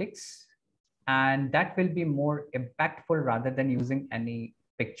analytics, and that will be more impactful rather than using any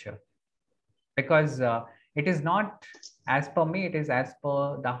picture, because it is not as per me. It is as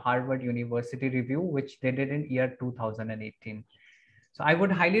per the Harvard University review, which they did in year 2018. So I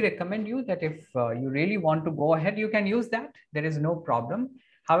would highly recommend you that if you really want to go ahead, you can use that. There is no problem.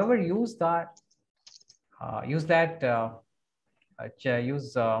 However, use that use the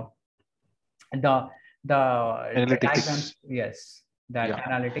the diagrams. Analytics. Yes, that Yeah.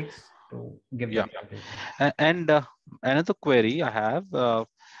 analytics to give the Yeah. presentation. And another query I have.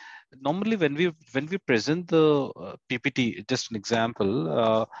 Normally, when we present the PPT, just an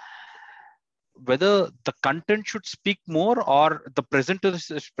example, whether the content should speak more or the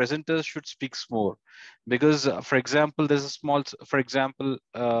presenters should speak more, because for example, for example,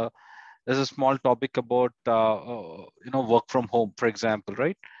 there's a small topic about work from home, for example,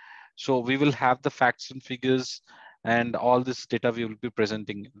 right? So we will have the facts and figures and all this data we will be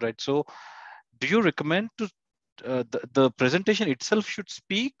presenting, right? So do you recommend to the presentation itself should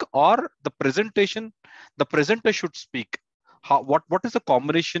speak, or the presenter should speak? What is the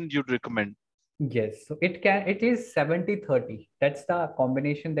combination you'd recommend? Yes, so it is 70/30. That's the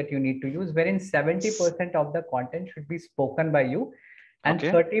combination that you need to use, wherein 70% of the content should be spoken by you and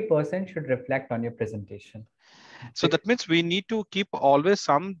Okay. 30% should reflect on your presentation. So that means we need to keep always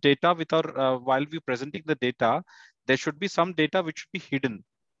some data with our while we presenting the data. There should be some data which should be hidden,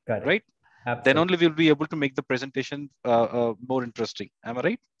 Correct. right? Then Absolutely. only we'll be able to make the presentation more interesting. Am I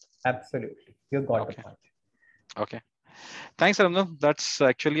right? Absolutely. You got the Okay. point. Okay. Thanks, Ramna. That's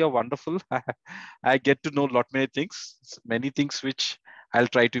actually a wonderful. I get to know a lot many things which I'll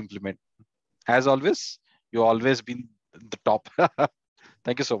try to implement. As always, you always been the top.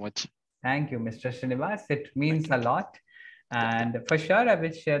 Thank you so much. Thank you, Mr. Srinivas. It Thank means you. a lot. Yeah. And for sure, I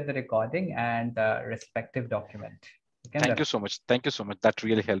will share the recording and the respective document. You can Thank you refer. so much. Thank you so much. That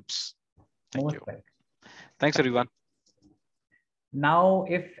really helps. Thank Most you. welcome. Thanks, everyone. Now,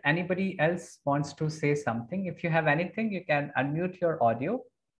 if anybody else wants to say something, if you have anything, you can unmute your audio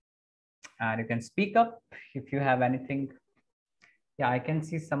and you can speak up if you have anything. Yeah, I can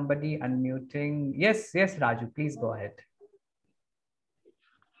see somebody unmuting. Yes, yes, Raju, please go ahead.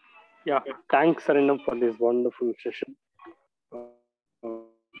 Yeah, thanks, Arindam, for this wonderful session. A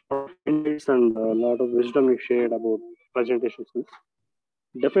lot of insights and a lot of wisdom you shared about presentation skills.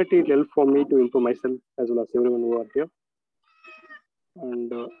 Definitely, it will help for me to improve myself as well as everyone who are here.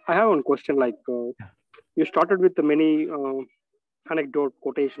 And I have one question. Like you started with the many anecdote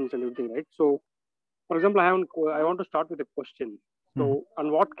quotations and everything, right? So, for example, I want to start with a question. So,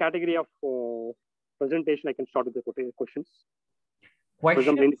 on what category of presentation I can start with the questions? For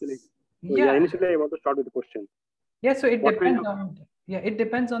example, initially, Questions? Yeah. initially I want to start with the question. Yeah, so it What kind depends of on, yeah, it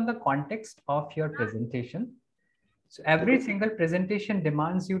depends on the context of your presentation. So every okay? single presentation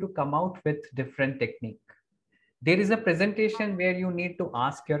demands you to come out with different technique. There is a presentation where you need to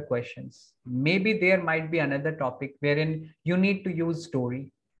ask your questions. Maybe there might be another topic wherein you need to use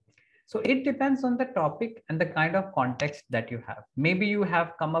story. So it depends on the topic and the kind of context that you have. Maybe you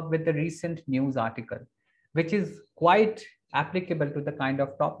have come up with a recent news article, which is quite applicable to the kind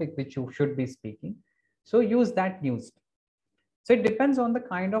of topic which you should be speaking. So use that news. So it depends on the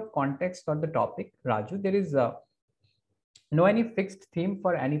kind of context or the topic, Raju. There is no any fixed theme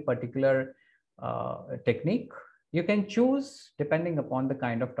for any particular technique. You can choose depending upon the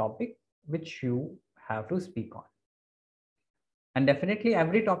kind of topic which you have to speak on. And definitely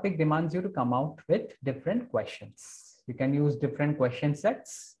every topic demands you to come out with different questions. You can use different question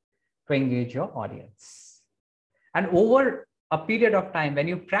sets to engage your audience. And over a period of time, when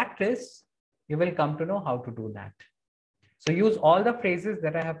you practice, you will come to know how to do that. So use all the phrases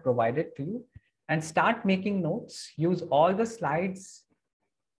that I have provided to you and start making notes. Use all the slides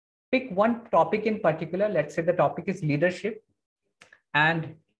pick one topic in particular. Let's say the topic is leadership,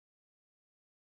 and